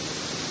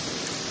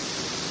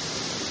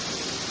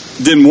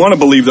didn't want to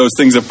believe those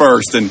things at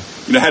first, and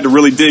had to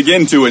really dig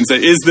into it and say,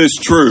 "Is this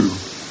true?"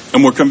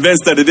 And we're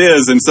convinced that it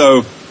is, and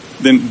so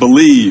then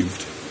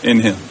believed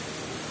in him.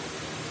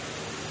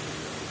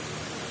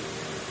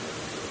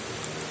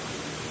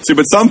 See,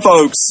 but some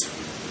folks,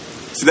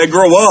 they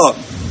grow up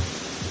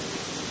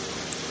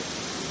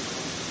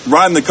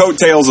riding the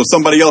coattails of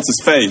somebody else's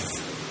faith.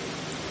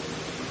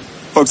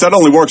 Folks, that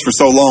only works for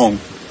so long.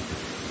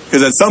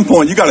 Because at some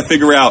point, you got to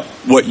figure out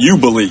what you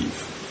believe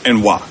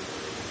and why.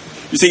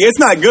 You see, it's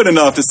not good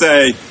enough to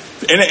say,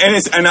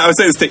 and I would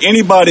say this to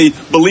anybody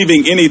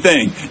believing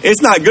anything,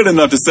 it's not good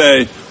enough to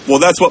say, well,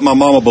 that's what my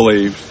mama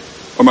believed,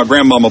 or my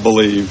grandmama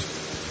believed,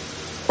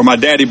 or my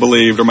daddy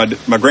believed, or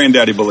my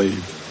granddaddy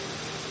believed.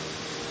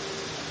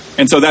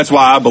 And so that's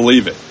why I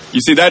believe it.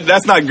 You see,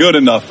 that's not good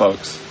enough,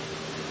 folks.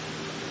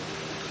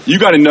 You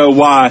got to know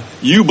why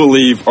you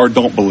believe or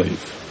don't believe.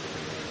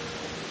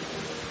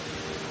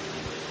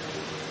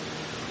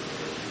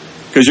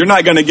 Because you're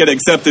not going to get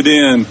accepted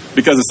in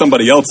because of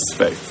somebody else's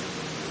faith.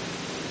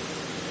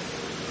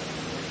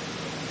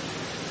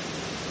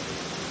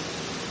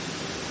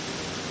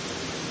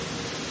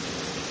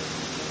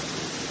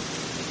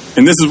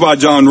 And this is why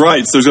John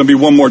writes. There's going to be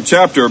one more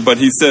chapter, but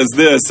he says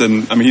this,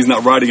 and he's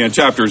not writing in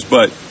chapters,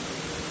 but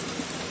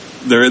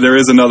there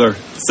is another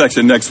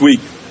section next week.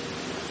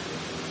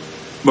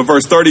 But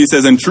verse 30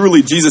 says, "And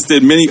truly Jesus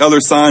did many other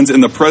signs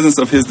in the presence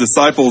of his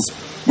disciples,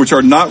 which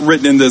are not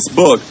written in this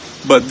book.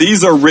 But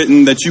these are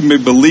written that you may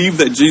believe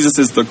that Jesus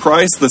is the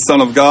Christ, the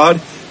Son of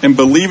God, and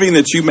believing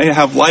that you may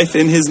have life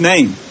in his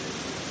name."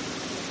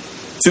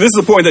 See, this is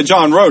the point that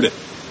John wrote it.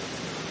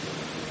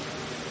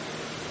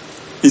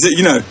 He said,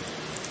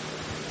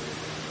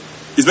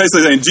 he's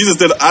basically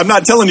saying, I'm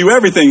not telling you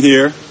everything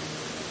here.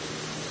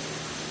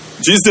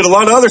 Jesus did a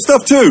lot of other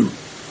stuff too.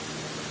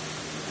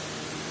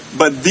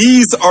 But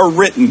these are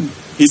written.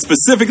 He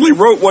specifically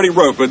wrote what he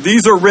wrote, but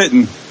these are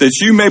written that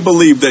you may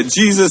believe that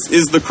Jesus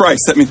is the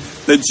Christ. That means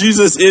that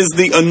Jesus is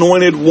the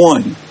anointed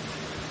one.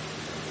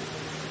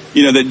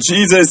 That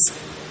Jesus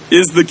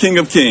is the King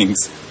of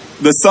Kings,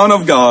 the Son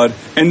of God,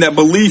 and that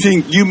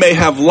believing you may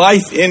have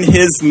life in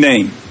his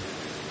name.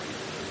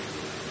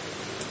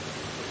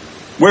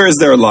 Where is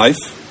their life?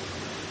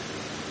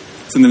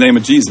 It's in the name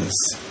of Jesus.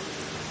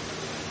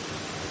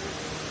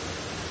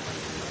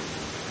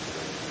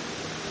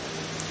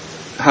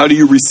 How do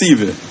you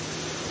receive it?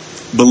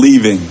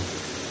 Believing.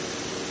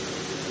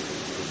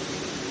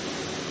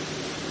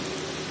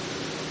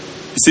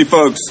 You see,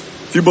 folks,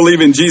 if you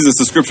believe in Jesus,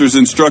 the scriptures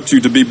instruct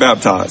you to be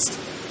baptized.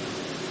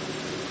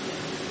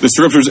 The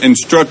scriptures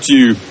instruct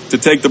you to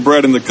take the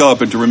bread and the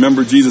cup and to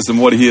remember Jesus and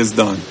what he has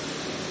done.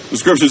 The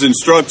scriptures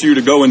instruct you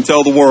to go and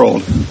tell the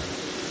world.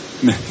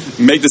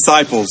 make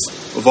disciples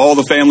of all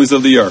the families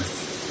of the earth.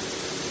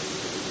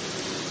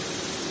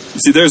 You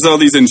see, there's all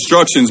these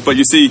instructions, but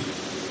you see,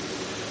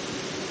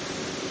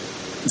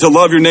 to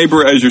love your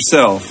neighbor as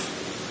yourself.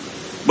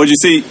 But you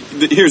see,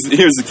 here's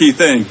the key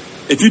thing.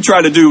 If you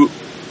try to do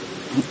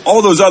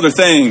all those other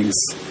things,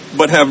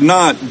 but have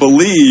not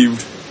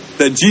believed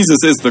that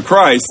Jesus is the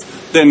Christ,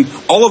 then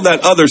all of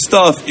that other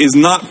stuff is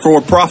not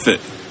for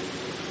profit.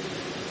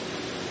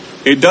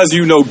 It does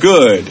you no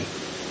good.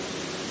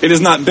 It is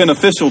not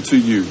beneficial to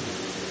you.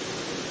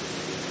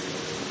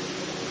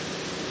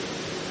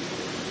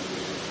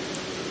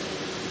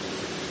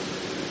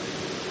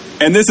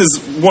 And this is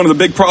one of the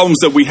big problems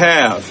that we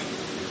have.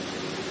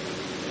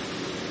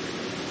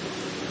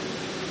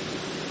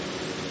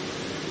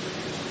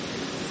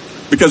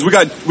 Because we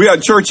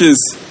got churches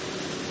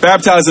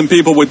baptizing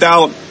people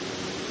without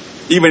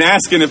even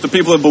asking if the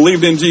people have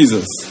believed in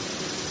Jesus.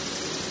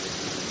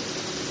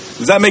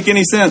 Does that make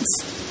any sense?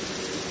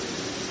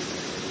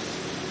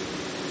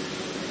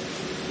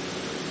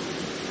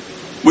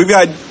 We've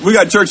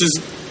got churches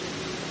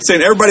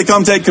saying, everybody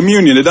come take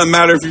communion. It doesn't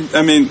matter if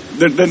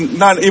they're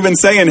not even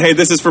saying, hey,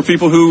 this is for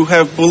people who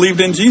have believed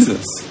in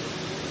Jesus.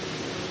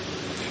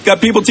 Got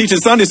people teaching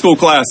Sunday school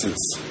classes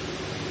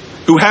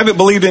who haven't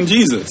believed in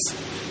Jesus.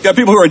 Got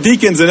people who are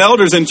deacons and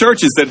elders in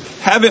churches that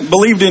haven't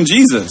believed in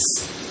Jesus.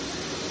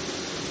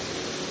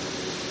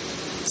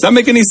 Does that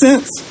make any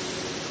sense?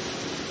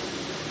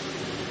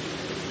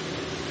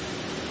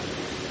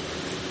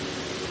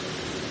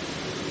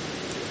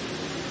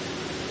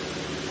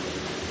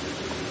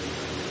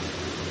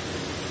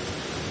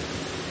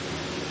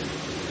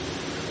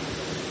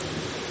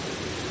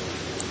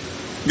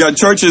 Got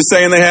churches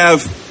saying they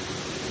have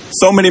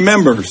so many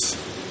members,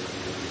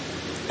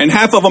 and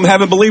half of them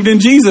haven't believed in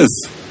Jesus.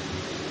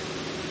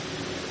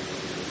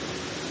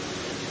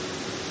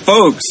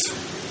 Folks,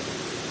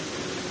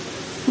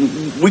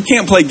 we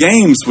can't play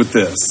games with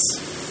this.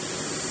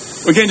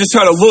 We can't just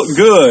try to look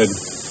good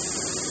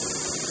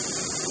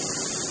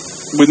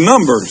with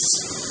numbers.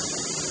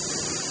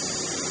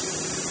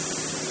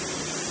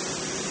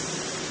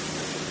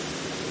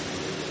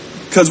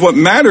 Because what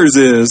matters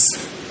is,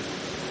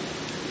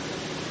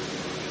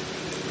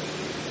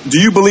 do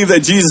you believe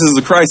that Jesus is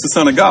the Christ, the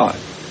Son of God?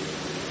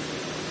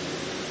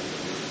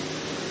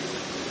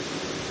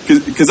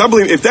 Because I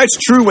believe if that's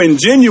true and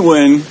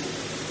genuine,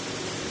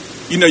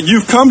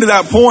 you've come to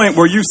that point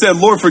where you've said,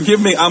 Lord, forgive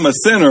me, I'm a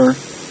sinner.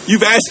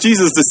 You've asked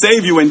Jesus to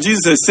save you, and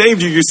Jesus has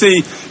saved you. You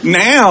see,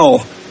 now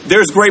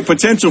there's great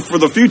potential for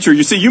the future.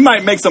 You see, you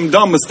might make some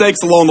dumb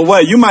mistakes along the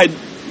way. You're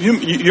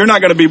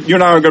not going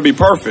to be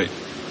perfect.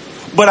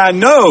 But I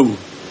know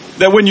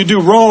that when you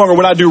do wrong, or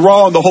when I do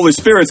wrong, the Holy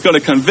Spirit's going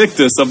to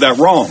convict us of that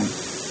wrong.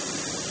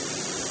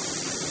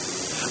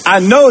 I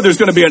know there's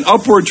going to be an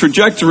upward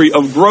trajectory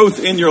of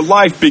growth in your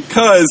life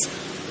because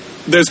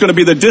there's going to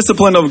be the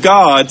discipline of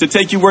God to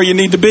take you where you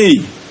need to be.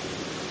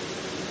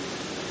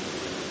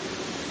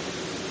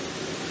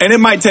 And it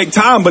might take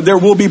time, but there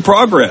will be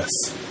progress.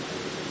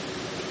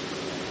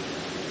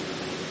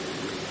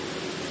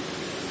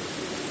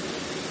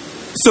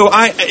 So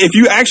if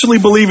you actually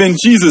believe in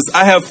Jesus,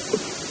 I have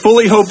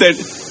fully hope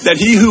that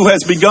he who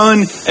has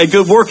begun a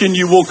good work in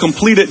you will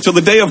complete it till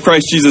the day of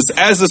Christ Jesus,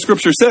 as the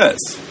scripture says.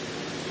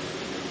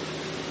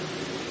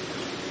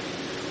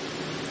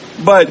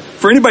 But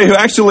for anybody who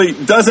actually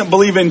doesn't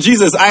believe in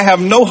Jesus, I have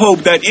no hope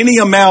that any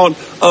amount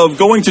of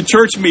going to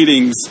church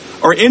meetings,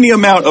 or any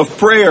amount of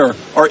prayer,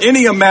 or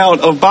any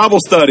amount of Bible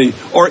study,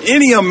 or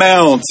any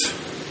amount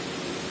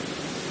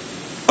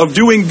of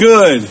doing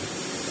good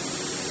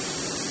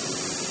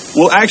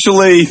will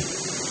actually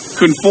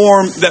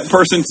conform that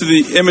person to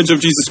the image of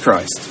Jesus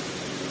Christ.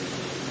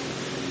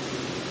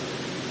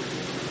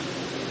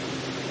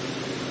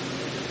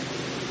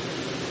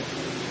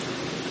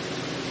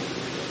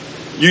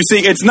 You see,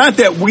 it's not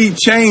that we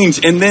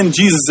change and then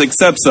Jesus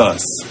accepts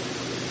us.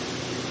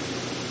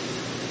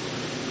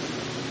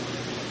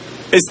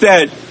 It's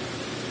that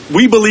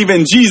we believe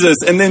in Jesus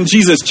and then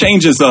Jesus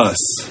changes us.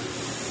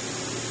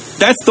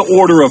 That's the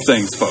order of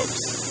things,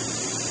 folks.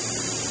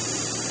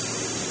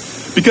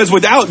 Because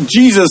without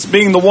Jesus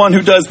being the one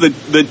who does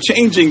the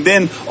changing,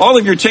 then all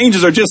of your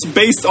changes are just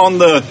based on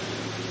the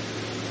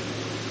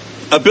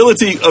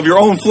ability of your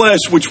own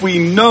flesh, which we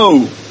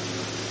know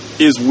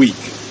is weak.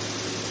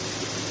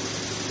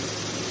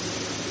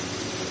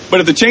 But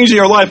if the change in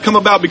your life come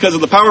about because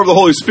of the power of the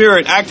Holy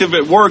Spirit active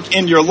at work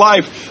in your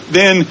life,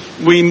 then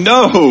we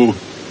know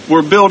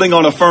we're building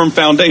on a firm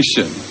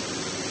foundation.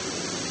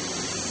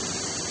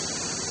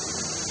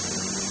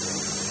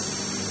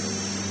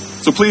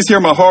 So please hear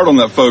my heart on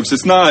that, folks.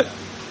 It's not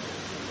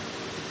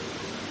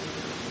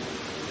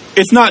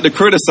to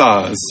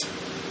criticize.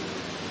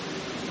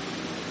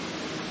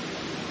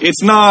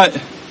 It's not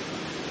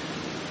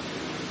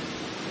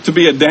to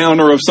be a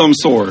downer of some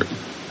sort.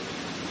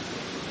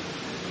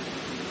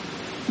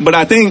 But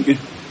I think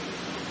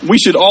we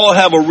should all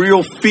have a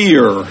real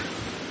fear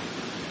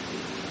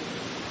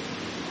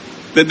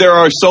that there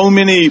are so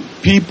many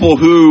people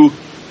who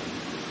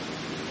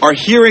are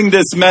hearing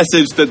this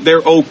message that they're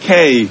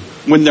okay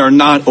when they're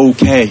not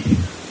okay.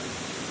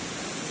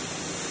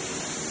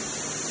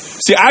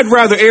 See, I'd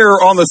rather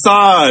err on the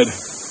side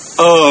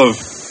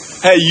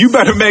of, hey, you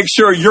better make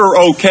sure you're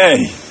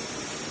okay.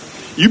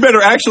 You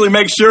better actually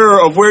make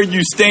sure of where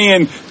you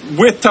stand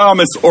with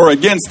Thomas or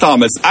against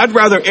Thomas. I'd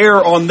rather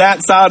err on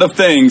that side of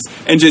things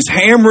and just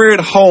hammer it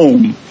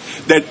home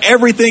that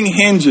everything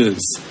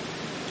hinges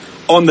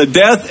on the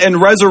death and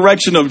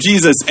resurrection of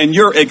Jesus and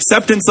your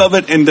acceptance of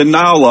it and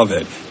denial of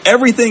it.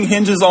 Everything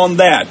hinges on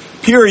that.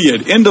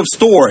 Period. End of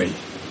story.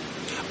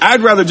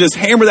 I'd rather just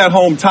hammer that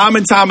home time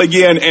and time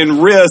again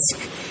and risk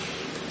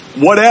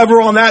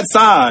whatever on that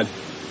side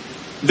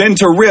than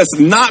to risk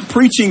not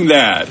preaching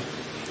that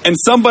and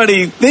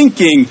somebody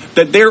thinking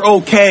that they're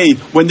okay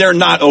when they're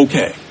not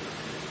okay.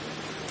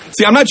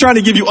 See, I'm not trying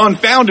to give you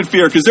unfounded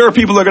fear, because there are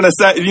people that are going to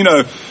say,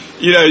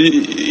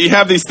 you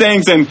have these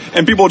things and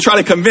people try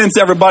to convince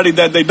everybody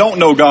that they don't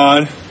know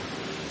God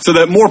so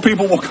that more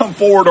people will come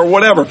forward or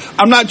whatever.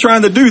 I'm not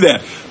trying to do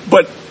that.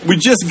 But we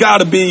just got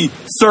to be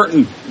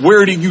certain,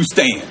 where do you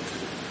stand?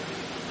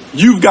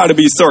 You've got to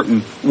be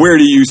certain, where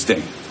do you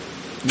stand?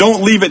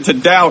 Don't leave it to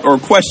doubt or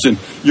question.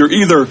 You're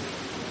either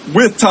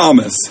with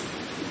Thomas,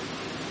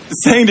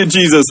 saying to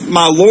Jesus,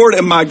 my Lord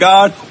and my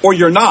God, or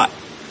you're not.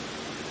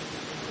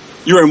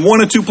 You're in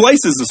one of two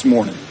places this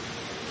morning.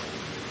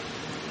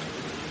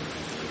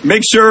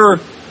 Make sure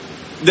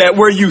that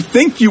where you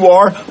think you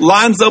are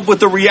lines up with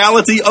the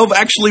reality of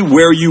actually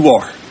where you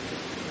are.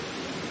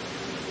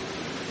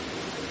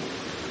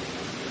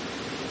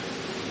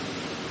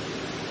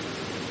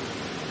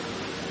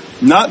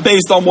 Not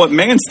based on what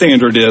man's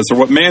standard is or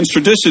what man's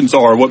traditions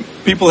are, what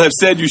people have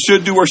said you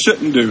should do or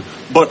shouldn't do,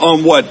 but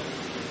on what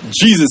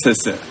Jesus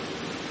has said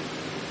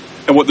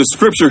and what the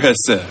Scripture has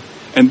said.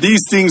 And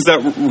these things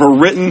that were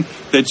written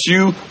that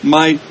you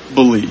might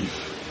believe.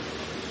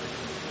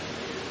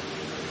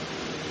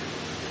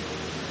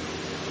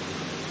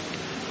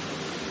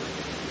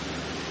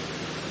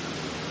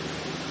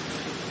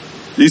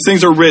 These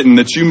things are written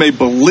that you may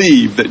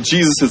believe that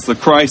Jesus is the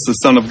Christ, the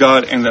Son of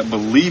God, and that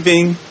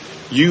believing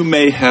you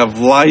may have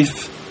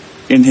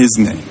life in His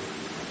name.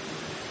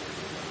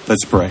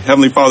 Let's pray.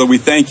 Heavenly Father, we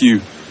thank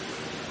you.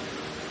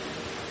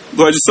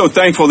 Lord, I'm just so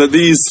thankful that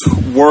these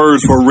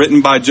words were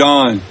written by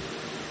John,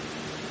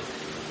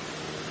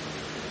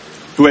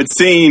 who had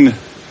seen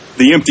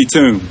the empty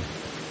tomb,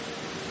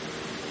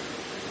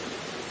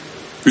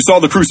 who saw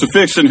the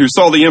crucifixion, who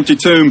saw the empty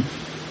tomb,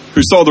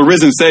 who saw the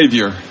risen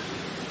Savior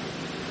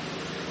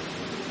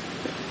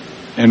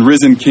and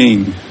risen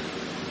King.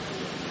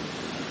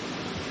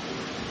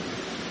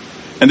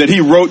 And that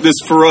He wrote this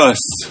for us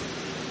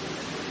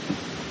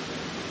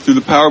through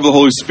the power of the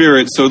Holy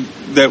Spirit so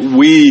that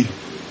we,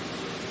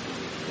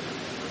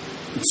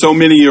 so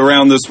many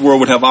around this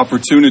world, would have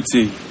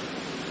opportunity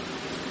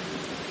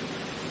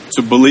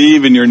to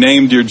believe in your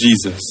name, dear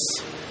Jesus.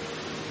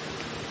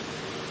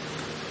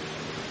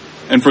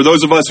 And for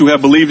those of us who have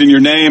believed in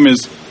your name,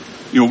 as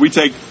we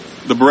take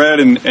the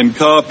bread and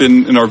cup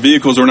in our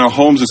vehicles or in our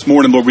homes this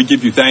morning, Lord, we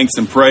give you thanks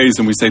and praise,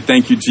 and we say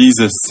thank you,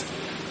 Jesus,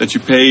 that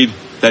you paid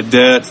that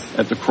debt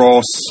at the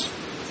cross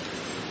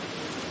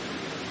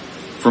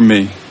for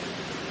me.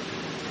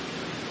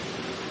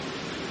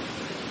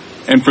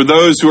 And for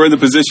those who are in the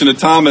position of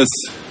Thomas,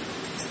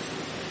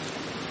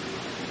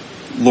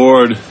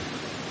 Lord,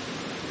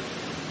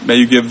 may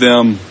you give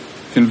them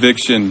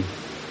conviction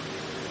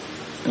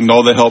and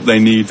all the help they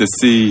need to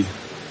see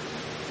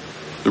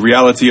the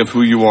reality of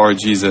who you are,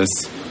 Jesus,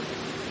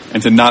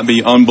 and to not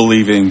be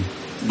unbelieving,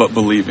 but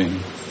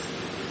believing,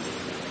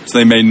 so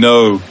they may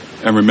know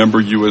and remember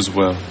you as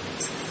well.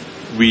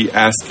 We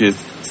ask it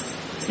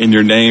in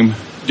your name,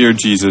 dear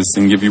Jesus,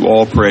 and give you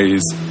all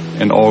praise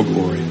and all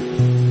glory.